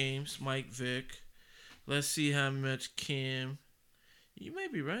 career games, Mike Vick. Let's see how much Cam. You may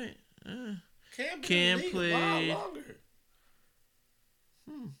be right. Cam played. Longer.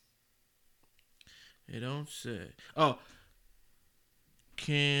 It don't say. Oh.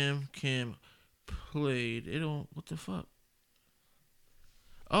 Cam played. It don't. What the fuck?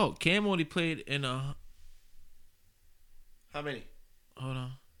 Oh, Cam only played in a. How many? Hold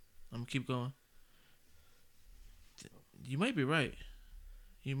on. I'm gonna keep going. You might be right.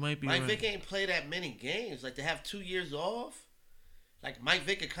 You might be Mike right. Vick ain't played that many games. Like to have 2 years off. Like Mike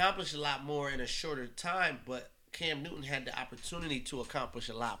Vick accomplished a lot more in a shorter time, but Cam Newton had the opportunity to accomplish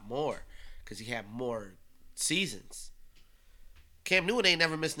a lot more because he had more seasons. Cam Newton ain't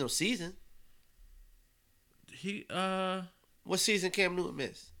never missed no season. He What season Cam Newton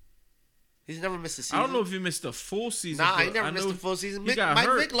missed? He's never missed a season. I don't know if he missed the full season. Nah, he but never I missed know a full season. He got Mike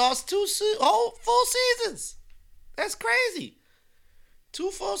hurt. Vick lost 2 whole full seasons. That's crazy.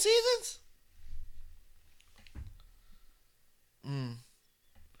 2 full seasons?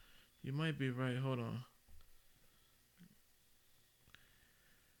 You might be right. Hold on.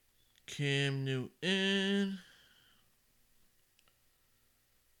 Cam Newton.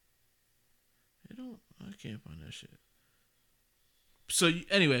 I can't find that shit. So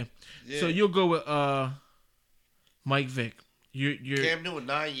anyway, so you'll go with Mike Vick. You're Cam Newton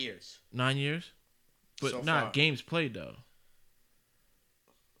 9 years. 9 years, but So not far. games played though.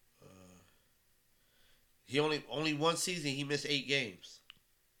 He only one season he missed 8 games.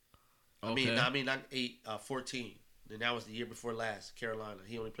 Okay. I mean not 8, 14. And that was the year before last, Carolina.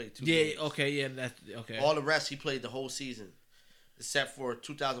 He only played 2 Yeah. games. Okay. Yeah. That's okay. All the rest he played the whole season. Except for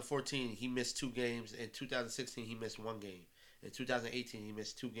 2014, he missed 2 games. In 2016, he missed 1 game. In 2018, he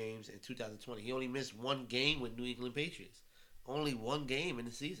missed 2 games. In 2020, he only missed 1 game with New England Patriots. Only 1 game in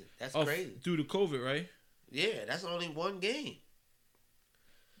the season. That's crazy. Due to COVID, right? Yeah, that's only 1 game.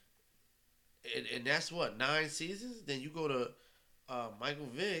 And that's what, 9 seasons? Then you go to Michael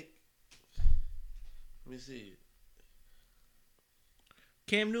Vick. Let me see.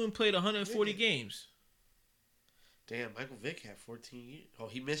 Cam Newton played 140 games. Damn, Michael Vick had 14 years. Oh,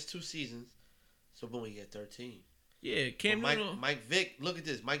 he missed 2 seasons. So boom, he had 13. Yeah, Cam Newton. Mike Vick, look at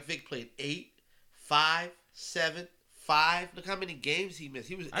this. Mike Vick played 8, 5, 7, 5. Look how many games he missed.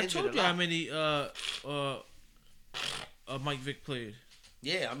 He was injured I told a you lot. how many Mike Vick played.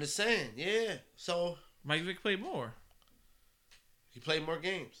 Yeah, I'm just saying. Yeah. So Mike Vick played more. he played more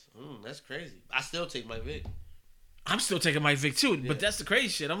games. That's crazy. I still take Mike Vick. I'm still taking Mike Vick too, but that's the crazy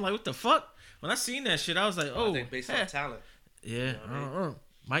shit. I'm like, what the fuck? When I seen that shit, I was like, oh, I think based on talent. yeah. You know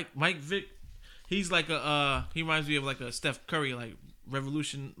what I mean? Mike Vick, he's like he reminds me of like a Steph Curry, like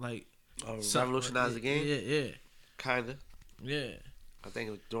revolution, like Revolutionize the game? Yeah, Kinda. yeah. I think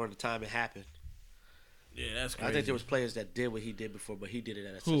it was during the time it happened. Yeah, that's crazy. I think there was players that did what he did before, but he did it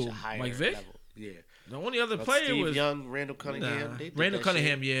at Who? such a higher Mike Vick? level. Yeah. The only other But player Steve was Young, Randall Cunningham. They did Randall that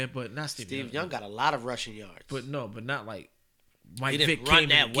Cunningham, shit. yeah, but not Steve Young got a lot of rushing yards. but not like Mike he didn't Vick run came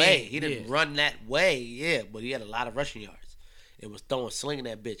that in the way. game. He didn't run that way, yeah, but he had a lot of rushing yards. It was slinging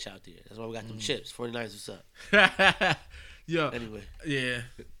that bitch out there. That's why we got them chips. 49ers, what's up? Yo, Anyway. yeah,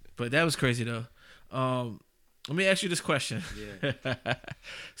 but that was crazy though. Let me ask you this question. Yeah.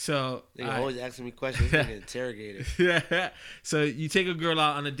 So, Nigga always asking me questions. Nigga interrogator. so you take a girl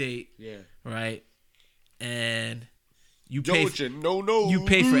out on a date, Yeah. right? And you pay. Don't you no. You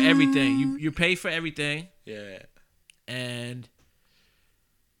pay for everything. You pay for everything, Yeah. and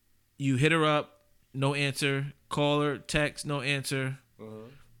you hit her up, no answer. Call her, text, no answer.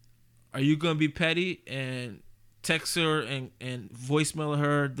 Are you gonna be petty and text her and voicemail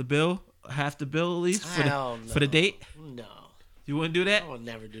her the bill, half the bill at least for the date? No. You wouldn't do that? I would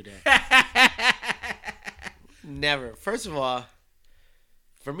never do that. Never. First of all,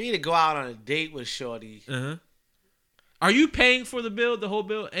 for me to go out on a date with Shorty, Are you paying for the bill, the whole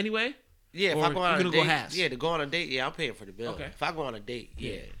bill anyway? yeah, if Or I go on you a gonna date, go halves? yeah, to go on a date, yeah, I'm paying for the bill. Okay. If I go on a date,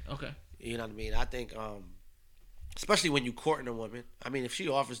 yeah. Okay. You know what I mean? I think, especially when you courting a woman. I mean, if she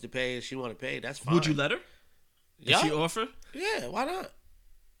offers to pay and she want to pay, that's fine. Would you let her? If Yeah. she offer? Yeah, why not?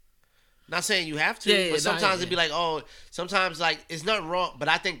 Not saying you have to, but sometimes it'd be like, oh, sometimes like it's nothing wrong. But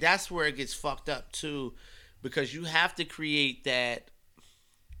I think that's where it gets fucked up too, because you have to create that.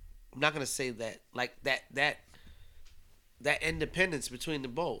 I'm not gonna say that like that independence between the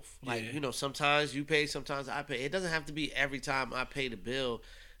both. Like sometimes you pay, sometimes I pay. It doesn't have to be every time I pay the bill.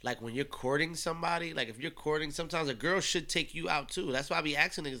 Like when you're courting somebody, like if you're courting, sometimes a girl should take you out too. That's why I be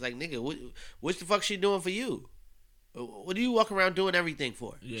asking niggas like, nigga, what the fuck she doing for you? What do you walk around doing everything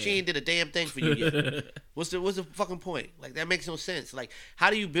for? Yeah. She ain't did a damn thing for you yet. What's the fucking point? Like that makes no sense. Like how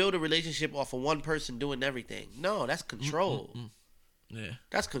do you build a relationship off of one person doing everything? No, that's control. Yeah,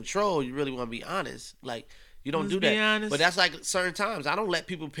 that's control. You really want to be honest? Like you don't do that. Honest. But that's like certain times I don't let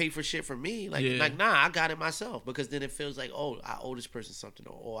people pay for shit for me. Like nah, I got it myself because then it feels like I owe this person something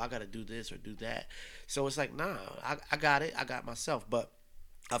or I got to do this or do that. So it's like nah, I got it. I got myself. But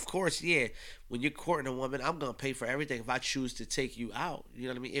of course, yeah, when you're courting a woman, I'm going to pay for everything if I choose to take you out. You know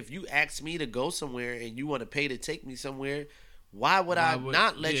what I mean? If you ask me to go somewhere and you want to pay to take me somewhere, why would I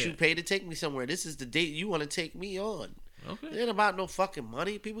not let you pay to take me somewhere? This is the date you want to take me on. Okay. It ain't about no fucking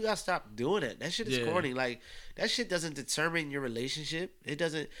money. People got to stop doing it. That shit is corny. Like, that shit doesn't determine your relationship. It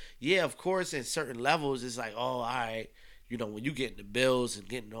doesn't. Yeah, of course, in certain levels, it's like, oh, all right. When you getting the bills and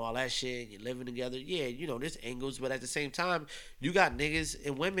getting all that shit and you're living together, there's angles. But at the same time, you got niggas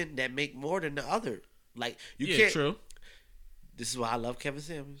and women that make more than the other. Like, you can't. True. This is why I love Kevin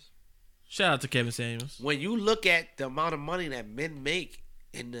Samuels. Shout out to Kevin Samuels. When you look at the amount of money that men make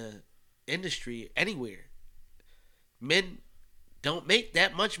in the industry anywhere, men don't make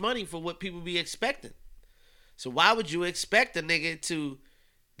that much money for what people be expecting. So why would you expect a nigga to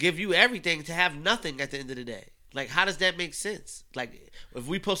give you everything to have nothing at the end of the day? Like, how does that make sense? Like, if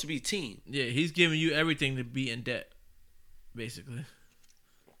we supposed to be a team. Yeah, he's giving you everything to be in debt, basically.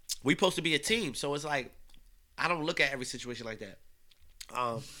 We supposed to be a team. So it's like, I don't look at every situation like that.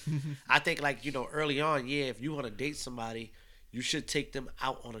 I think, like, early on, if you want to date somebody, you should take them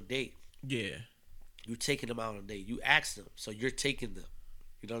out on a date. Yeah. You taking them out on a date. You ask them, so you're taking them.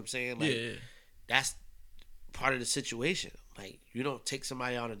 You know what I'm saying? Like, that's part of the situation. Like, you don't take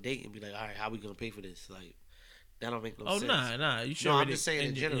somebody on a date and be like, all right, how we going to pay for this? Like, that don't make no sense. Oh, nah. You should I'm just saying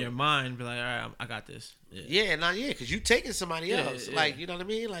in general. In your mind, be like, all right, I got this. Yeah, because you taking somebody else. Yeah. Like, you know what I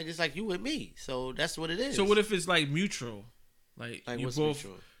mean? Like, it's like you with me. So that's what it is. So what if it's like mutual? Like you both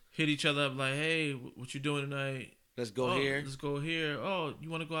mutual? Hit each other up like, hey, what you doing tonight? Let's go here. Let's go here. Oh,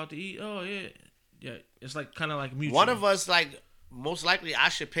 you want to go out to eat? Oh, yeah. Yeah, it's like kind of like mutual. One of us, like, most likely I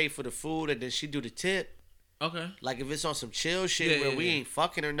should pay for the food and then she do the tip. Okay. Like, if it's on some chill shit where we ain't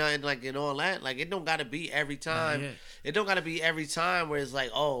fucking or nothing, like, and all that, like, it don't got to be every time. It don't got to be every time where it's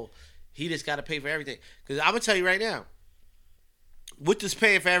like, oh, he just got to pay for everything. Because I'm going to tell you right now, what does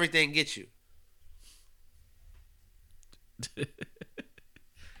paying for everything get you?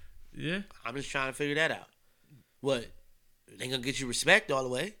 Yeah. I'm just trying to figure that out. What? It ain't going to get you respect all the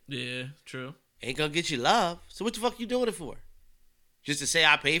way. Yeah, true. Ain't going to get you love. So what the fuck you doing it for? Just to say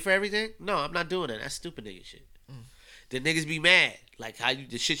I pay for everything? No, I'm not doing that. That's stupid nigga shit. The niggas be mad. Like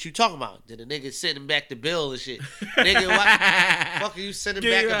the shit you talking about. Then the niggas sending back the bill and shit. Nigga, what the fuck are you sending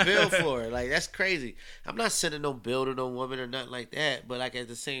back a bill for? Like, that's crazy. I'm not sending no bill to no woman or nothing like that. But like at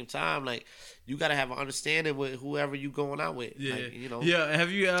the same time, like you gotta have an understanding with whoever you going out with. Yeah. Like, Yeah.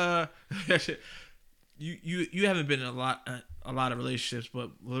 Have you you haven't been in a lot of relationships,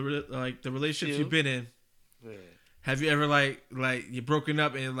 but like the relationships you've been in. Yeah. Have you ever like you're broken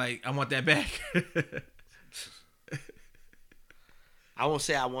up and like I want that back? I won't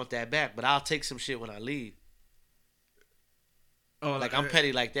say I want that back, but I'll take some shit when I leave. Oh, like I'm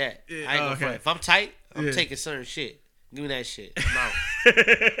petty like that. Yeah, I ain't gonna front. If I'm tight, I'm taking certain shit. Give me that shit. I'm out.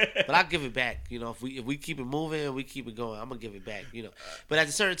 But I'll give it back. If we keep it moving and we keep it going, I'm gonna give it back. But at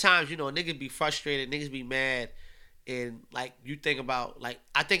certain times, niggas be frustrated, niggas be mad. And like you think about like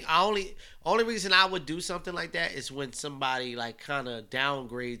I think only reason I would do something like that is when somebody like kind of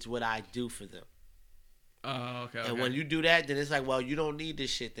downgrades what I do for them. Oh, okay. And when you do that, then it's like, well, you don't need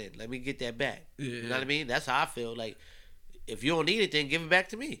this shit. Then let me get that back. Yeah. You know what I mean? That's how I feel. Like if you don't need it, then give it back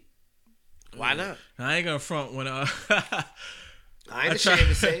to me. Why not? I ain't gonna front when I ain't ashamed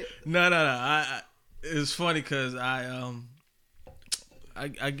to say it. No. It's funny because I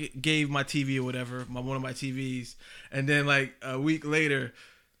gave my TV or whatever, one of my TVs, and then like a week later,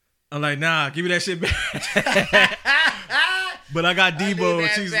 I'm like, nah, give me that shit back. But I got Debo.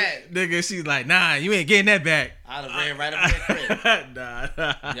 She's like, nah, you ain't getting that back. I'd have ran right up in that crib. Nah.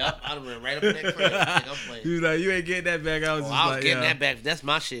 Yep, I'd have ran right up in that crib. I'm playing. He was like, you ain't getting that back. I was getting that back. That's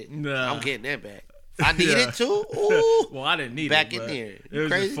my shit. Nah. I'm getting that back. I need it too. Ooh. Well, I didn't need Back it. in but there. It You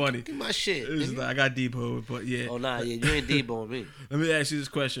was crazy? just funny. Get my shit. It was nigga. like, I got Debo, but yeah. Oh nah, yeah, you ain't Debo me. Let me ask you this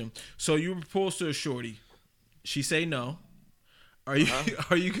question. So you propose to a shorty. She say no. Are you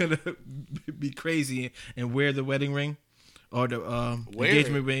are you gonna be crazy and wear the wedding ring or the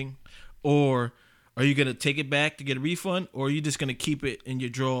engagement ring, or are you gonna take it back to get a refund, or are you just gonna keep it in your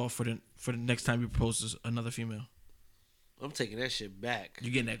drawer for the next time you propose to another female? I'm taking that shit back. You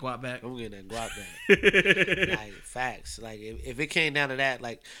getting that guap back? I'm getting that guap back. Like facts. Like if it came down to that,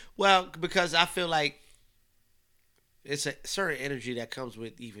 like, well, because I feel like it's a certain energy that comes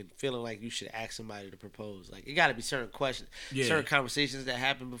with even feeling like you should ask somebody to propose. Like it got to be certain questions, certain conversations that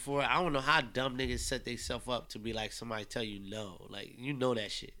happened before. I don't know how dumb niggas set themselves up to be like somebody tell you no. Like you know that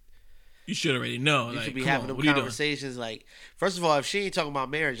shit. You should already know. You like, should be come having on, them conversations. Like first of all, if she ain't talking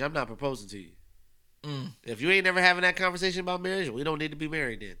about marriage, I'm not proposing to you. If you ain't never having that conversation about marriage, we don't need to be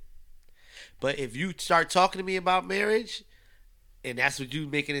married then. But if you start talking to me about marriage, and that's what you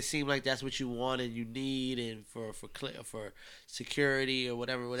making it seem like that's what you want and you need, and for security or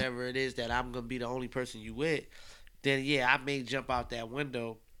whatever it is that I'm gonna be the only person you with, then yeah, I may jump out that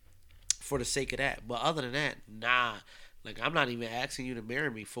window for the sake of that. But other than that, nah. Like I'm not even asking you to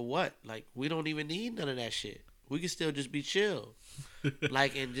marry me for what? Like we don't even need none of that shit. We can still just be chill,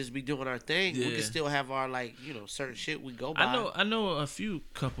 like and just be doing our thing. We can still have our like certain shit we go by. I know a few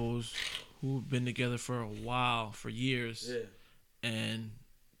couples who've been together for a while, for years, and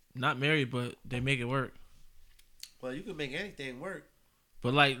not married, but they make it work. Well, you can make anything work.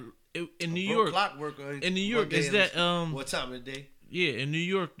 But like in New York, in New York, is that what time of the day? Yeah, in New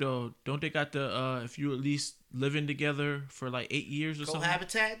York though, don't they got the if you at least living together for like 8 years or something?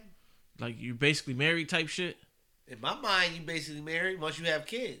 Cohabitat? Like you basically married type shit? In my mind, you basically married once you have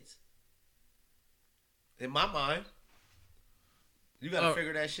kids. In my mind, you gotta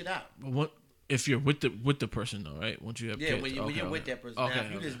figure that shit out. What if you're with the person though, right? Once you have kids. When you're with that person. Okay, now,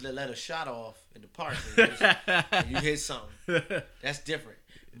 if you just let a shot off in the park and you hit something, that's different.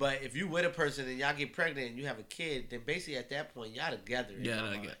 But if you with a person and y'all get pregnant and you have a kid, then basically at that point y'all together.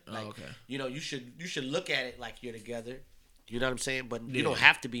 Okay. You should look at it like you're together. You know what I'm saying? But you don't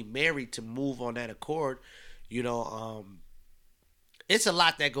have to be married to move on that accord. It's a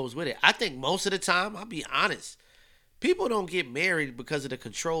lot that goes with it. I think most of the time, I'll be honest, people don't get married because of the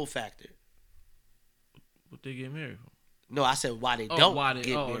control factor. What they get married for? No, I said why they don't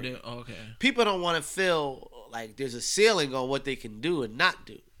get married. Okay. People don't want to feel like there's a ceiling on what they can do and not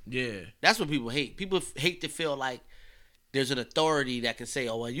do. Yeah. That's what people hate. People hate to feel like there's an authority that can say,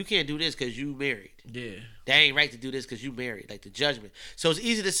 oh, well, you can't do this because you married. Yeah. They ain't right to do this because you married. Like the judgment. So it's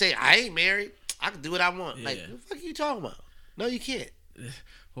easy to say, I ain't married. I can do what I want. Yeah. Like, what the fuck are you talking about? No, you can't.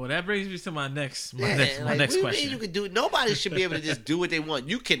 Well, that brings me to my next what question. You can do. Nobody should be able to just do what they want.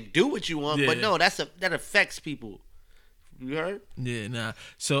 You can do what you want, but no, that affects people. You heard? Yeah, nah.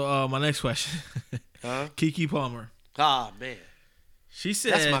 So my next question. Keke Palmer. Oh man. She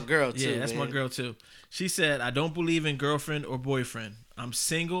said that's my girl too. Yeah, that's man. my girl too. She said, I don't believe in girlfriend or boyfriend. I'm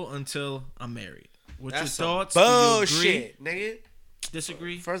single until I'm married. What's your thoughts? Bullshit, nigga.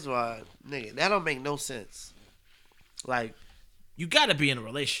 Disagree? First of all, nigga, that don't make no sense. Like, you gotta be in a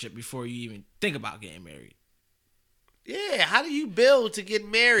relationship before you even think about getting married. Yeah, how do you build to get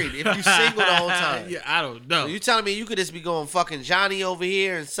married if you single the whole time? Yeah, I don't know. So you telling me you could just be going fucking Johnny over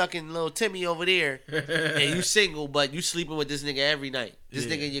here and sucking little Timmy over there, and you single, but you sleeping with this nigga every night. This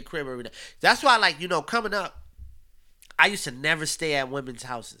nigga in your crib every night. That's why, like, coming up, I used to never stay at women's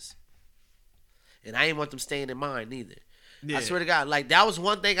houses. And I didn't want them staying in mine neither. Yeah. I swear to God. Like, that was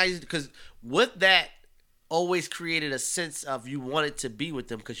one thing I used to, because with that, always created a sense of you wanted to be with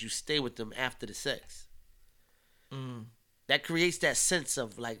them because you stay with them after the sex. That creates that sense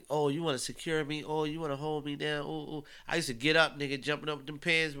of like, oh, you want to secure me? Oh, you want to hold me down? Ooh. I used to get up, nigga, jumping up with them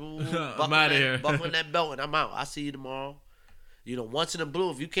pants, buckling that belt, and I'm out. I'll see you tomorrow. Once in a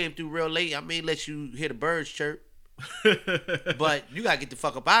blue, if you came through real late, I may let you hear the birds chirp. But you got to get the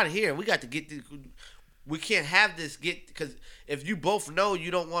fuck up out of here. We got to get we can't have this because if you both know you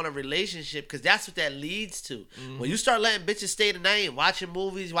don't want a relationship, because that's what that leads to. When you start letting bitches stay the night and watching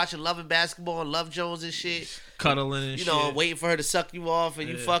movies, watching Love and Basketball and Love Jones and shit, cuddling and shit, waiting for her to suck you off and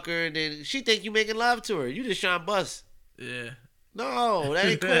you fuck her, and then she think you making love to her. You just trying to bust. Yeah. No, that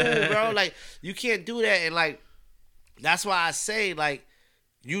ain't cool, bro. Like, you can't do that. And like, that's why I say, like,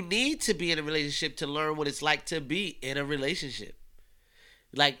 you need to be in a relationship to learn what it's like to be in a relationship.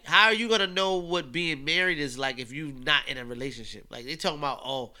 Like, how are you going to know what being married is like if you're not in a relationship? Like, they talking about,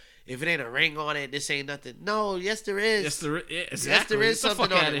 oh, if it ain't a ring on it, this ain't nothing. No, yes, there is. Yes, there is. Yeah, exactly. Yes, there is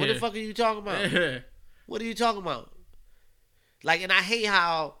something on it. What here. the fuck are you talking about? What are you talking about? Like, and I hate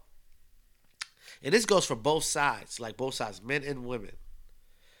how and this goes for both sides, like both sides, men and women,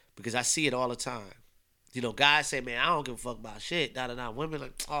 because I see it all the time. You know, guys say, man, I don't give a fuck about shit. Women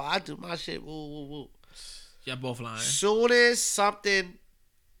like, oh, I do my shit. Woo, woo, woo. Y'all both lying. Soon as something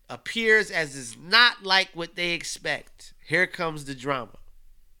appears as is not like what they expect, here comes the drama.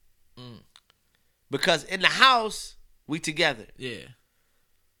 Because in the house, we together. Yeah.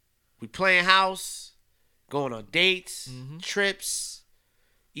 We playing house, going on dates, trips,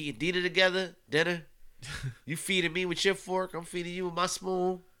 eating dinner together, dinner. You feeding me with your fork, I'm feeding you with my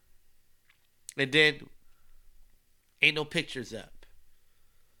spoon. And then ain't no pictures up.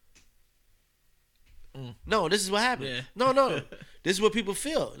 No, this is what happened. Yeah. No. This is what people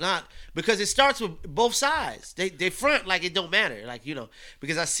feel. Not because it starts with both sides. They front like it don't matter. Like, you know,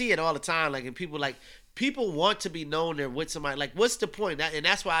 because I see it all the time. Like, and people want to be known they're with somebody. Like, what's the point? And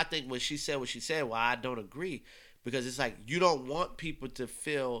that's why I think when she said what she said, well, I don't agree. Because it's like you don't want people to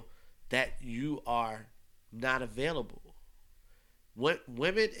feel that you are not available.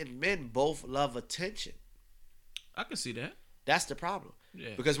 Women and men both love attention. I can see that. That's the problem. Yeah.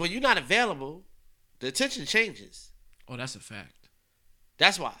 Because when you're not available, the attention changes. Oh, that's a fact.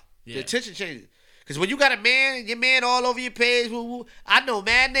 That's why. Yeah. The attention changes. Because when you got a man, your man all over your page, woo, woo, I know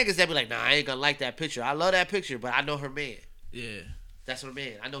mad niggas that be like, nah, I ain't gonna like that picture. I love that picture, but I know her man. Yeah. That's her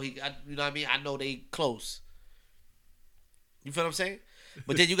man. I know you know what I mean? I know they close. You feel what I'm saying?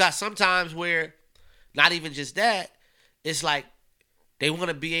 But then you got sometimes where, not even just that, it's like they want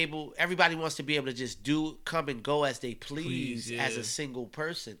to be able, everybody wants to be able to just come and go as they please yeah. as a single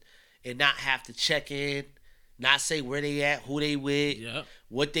person and not have to check in, not say where they at, who they with, Yep.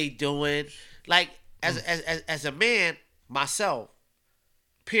 what they doing. Like, as a man, myself,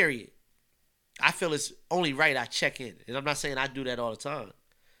 period, I feel it's only right I check in. And I'm not saying I do that all the time.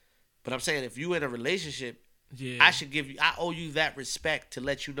 But I'm saying if you in a relationship, Yeah. I owe you that respect to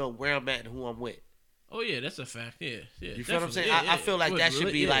let you know where I'm at and who I'm with. Oh yeah, that's a fact. Yeah. You feel what I'm saying? Yeah, I feel like that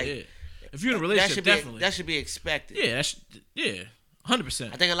should be like, if you're in a relationship, definitely. that should be expected. Yeah,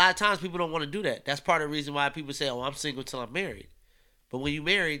 100%. I think a lot of times people don't want to do that. That's part of the reason why people say, "Oh, I'm single till I'm married." But when you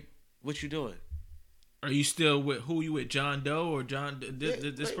married, what you doing? Are you still with who you with, John Doe or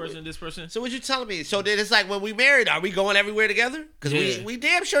this person? So what you telling me? So then it's like when we married, are we going everywhere together? Because Yeah. we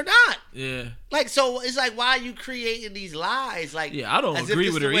damn sure not. Yeah. Like, so it's like, why are you creating these lies? Like, Yeah, I don't as if agree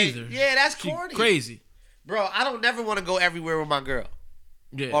this with the her way- either. Yeah, that's She corny. crazy. Bro, I don't never want to go everywhere with my girl.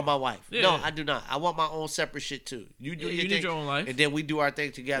 Yeah. Or my wife. Yeah. No, I do not. I want my own separate shit too. You do Yeah, your you thing, need your own life. and then we do our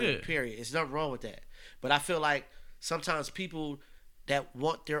thing together. Yeah. Period. There's nothing wrong with that. But I feel like sometimes people that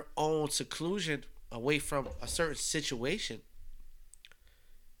want their own seclusion away from a certain situation,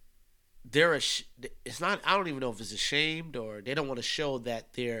 it's not. I don't even know if it's ashamed or they don't want to show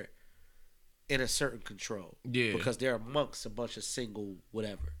that they're in a certain control. Yeah. Because they're amongst a bunch of single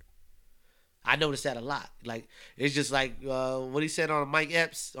whatever. I noticed that a lot. Like, it's just like what he said on Mike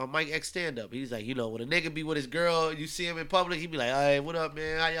X stand up. He's like, you know, when a nigga be with his girl, you see him in public, he be like, hey, what up,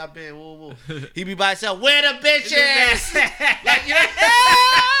 man? How y'all been? Woo, woo. He be by himself, where the bitches? Like, you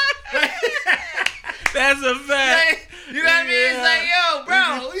know, That's a fact. you know what I mean? It's like, yo,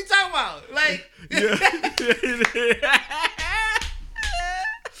 bro, what you talking about? Like,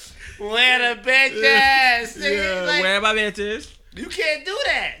 where the bitches? Yeah, Like, where my bitches? you can't do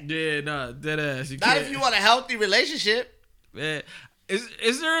that. Yeah, nah, dead ass. You Not can't. if you want a healthy relationship. Man,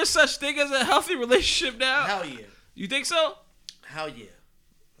 is there such thing as a healthy relationship now? Hell yeah. You think so? Hell yeah.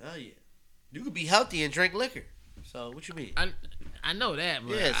 Hell yeah. You could be healthy and drink liquor. So what you mean? I know that,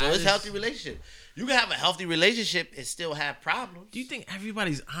 but Yeah, so it's healthy relationship. You can have a healthy relationship and still have problems. Do you think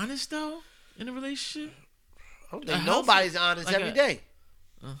everybody's honest though in a relationship? I don't think nobody's honest like every day.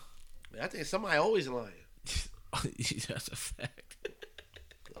 I think somebody always lying. That's a fact.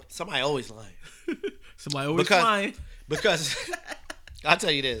 Somebody always lying. Somebody always lying. Because I'll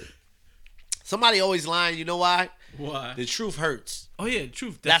tell you this. Somebody always lying, you know why? Why? The truth hurts. Oh yeah,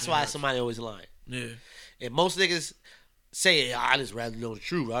 truth. That's why hurts. somebody always lying. Yeah. And most niggas say, I just rather know the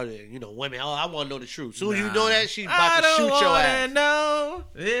truth. Women, I want to know the truth. Soon as you know that, she's about to shoot your ass. I don't know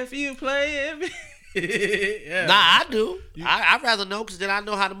if you play it. Yeah. Nah, I do. I'd rather know because then I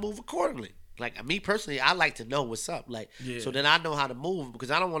know how to move accordingly. Like, me personally, I like to know what's up. Like, Yeah. so then I know how to move because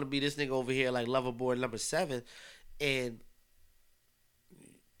I don't want to be this nigga over here like lover boy number 7 and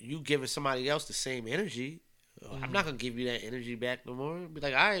you giving somebody else the same energy. I'm not going to give you that energy back no more. Be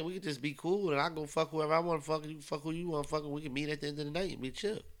like, all right, we can just be cool and I'll go fuck whoever I want to fuck. You fuck who you want to fuck and we can meet at the end of the night and be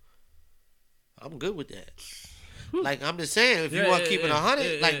chill. I'm good with that. Like, I'm just saying, if you want to keep it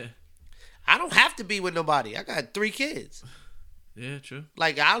 100, like, I don't have to be with nobody. I got 3 kids. Yeah, true.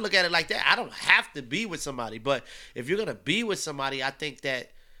 Like, I look at it like that. I don't have to be with somebody. But if you're going to be with somebody, I think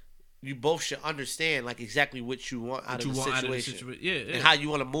that you both should understand like exactly what you want out of the situation. And how you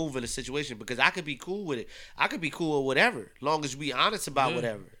want to move in a situation. Because I could be cool with it. I could be cool with whatever, long as we honest about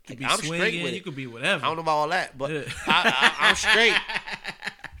whatever. You Like, I'm swinging, straight with it. You could be whatever. I don't know about all that, but I'm straight.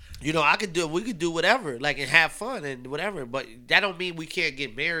 You know, we could do whatever, like, and have fun and whatever. But that don't mean we can't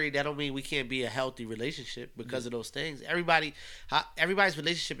get married. That don't mean we can't be a healthy relationship because of those things. Everybody's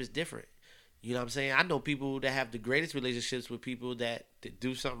relationship is different. You know what I'm saying? I know people that have the greatest relationships with people that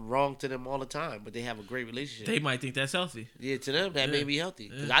do something wrong to them all the time, but they have a great relationship. They might think that's healthy. Yeah, to them, that may be healthy.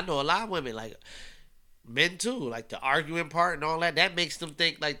 Because I know a lot of women, like, men too, like the arguing part and all that, that makes them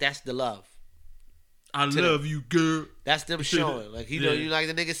think, like, that's the love. I love you, girl. That's them showing. Like, you know, you like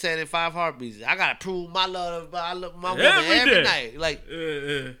the nigga said in 5 Heartbeats, I got to prove my love, I love my woman every night. Like,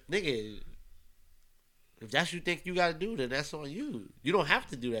 nigga... If that's what you think you got to do, then that's on you. You don't have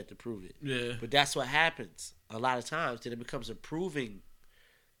to do that to prove it. Yeah. But that's what happens a lot of times. Then it becomes a proving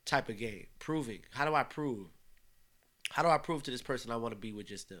type of game. Proving. How do I prove? How do I prove to this person I want to be with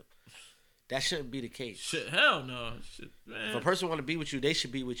just them? That shouldn't be the case. Shit, hell no. Shit, man. If a person want to be with you, they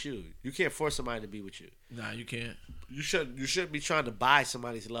should be with you. You can't force somebody to be with you. Nah, you can't. You shouldn't be trying to buy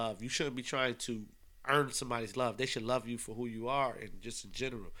somebody's love. You shouldn't be trying to earn somebody's love. They should love you for who you are and just in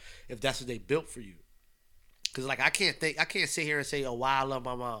general. If that's what they built for you. Cause like I can't sit here and say, oh, why I love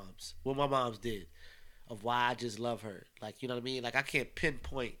my moms, what my moms did, of why I just love her. Like, you know what I mean? Like I can't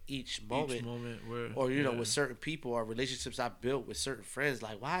pinpoint each moment where, or you know, with certain people or relationships I built with certain friends.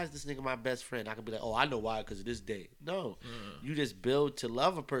 Like, why is this nigga my best friend? I could be like, oh, I know why, because of this day. No, you just build to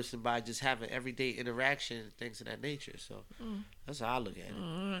love a person by just having everyday interaction and things of that nature. So that's how I look at it.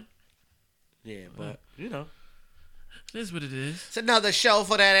 All right. Yeah, but you know. That's what it is. It's another show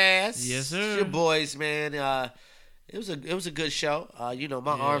for that ass. Yes, sir. It's your boys, man. It was a good show. You know,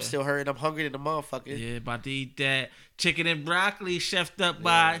 my arm's still hurting. I'm hungry than a motherfucker. Yeah, about to eat that chicken and broccoli chefed up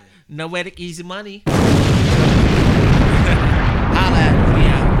by Noetic Easy Money.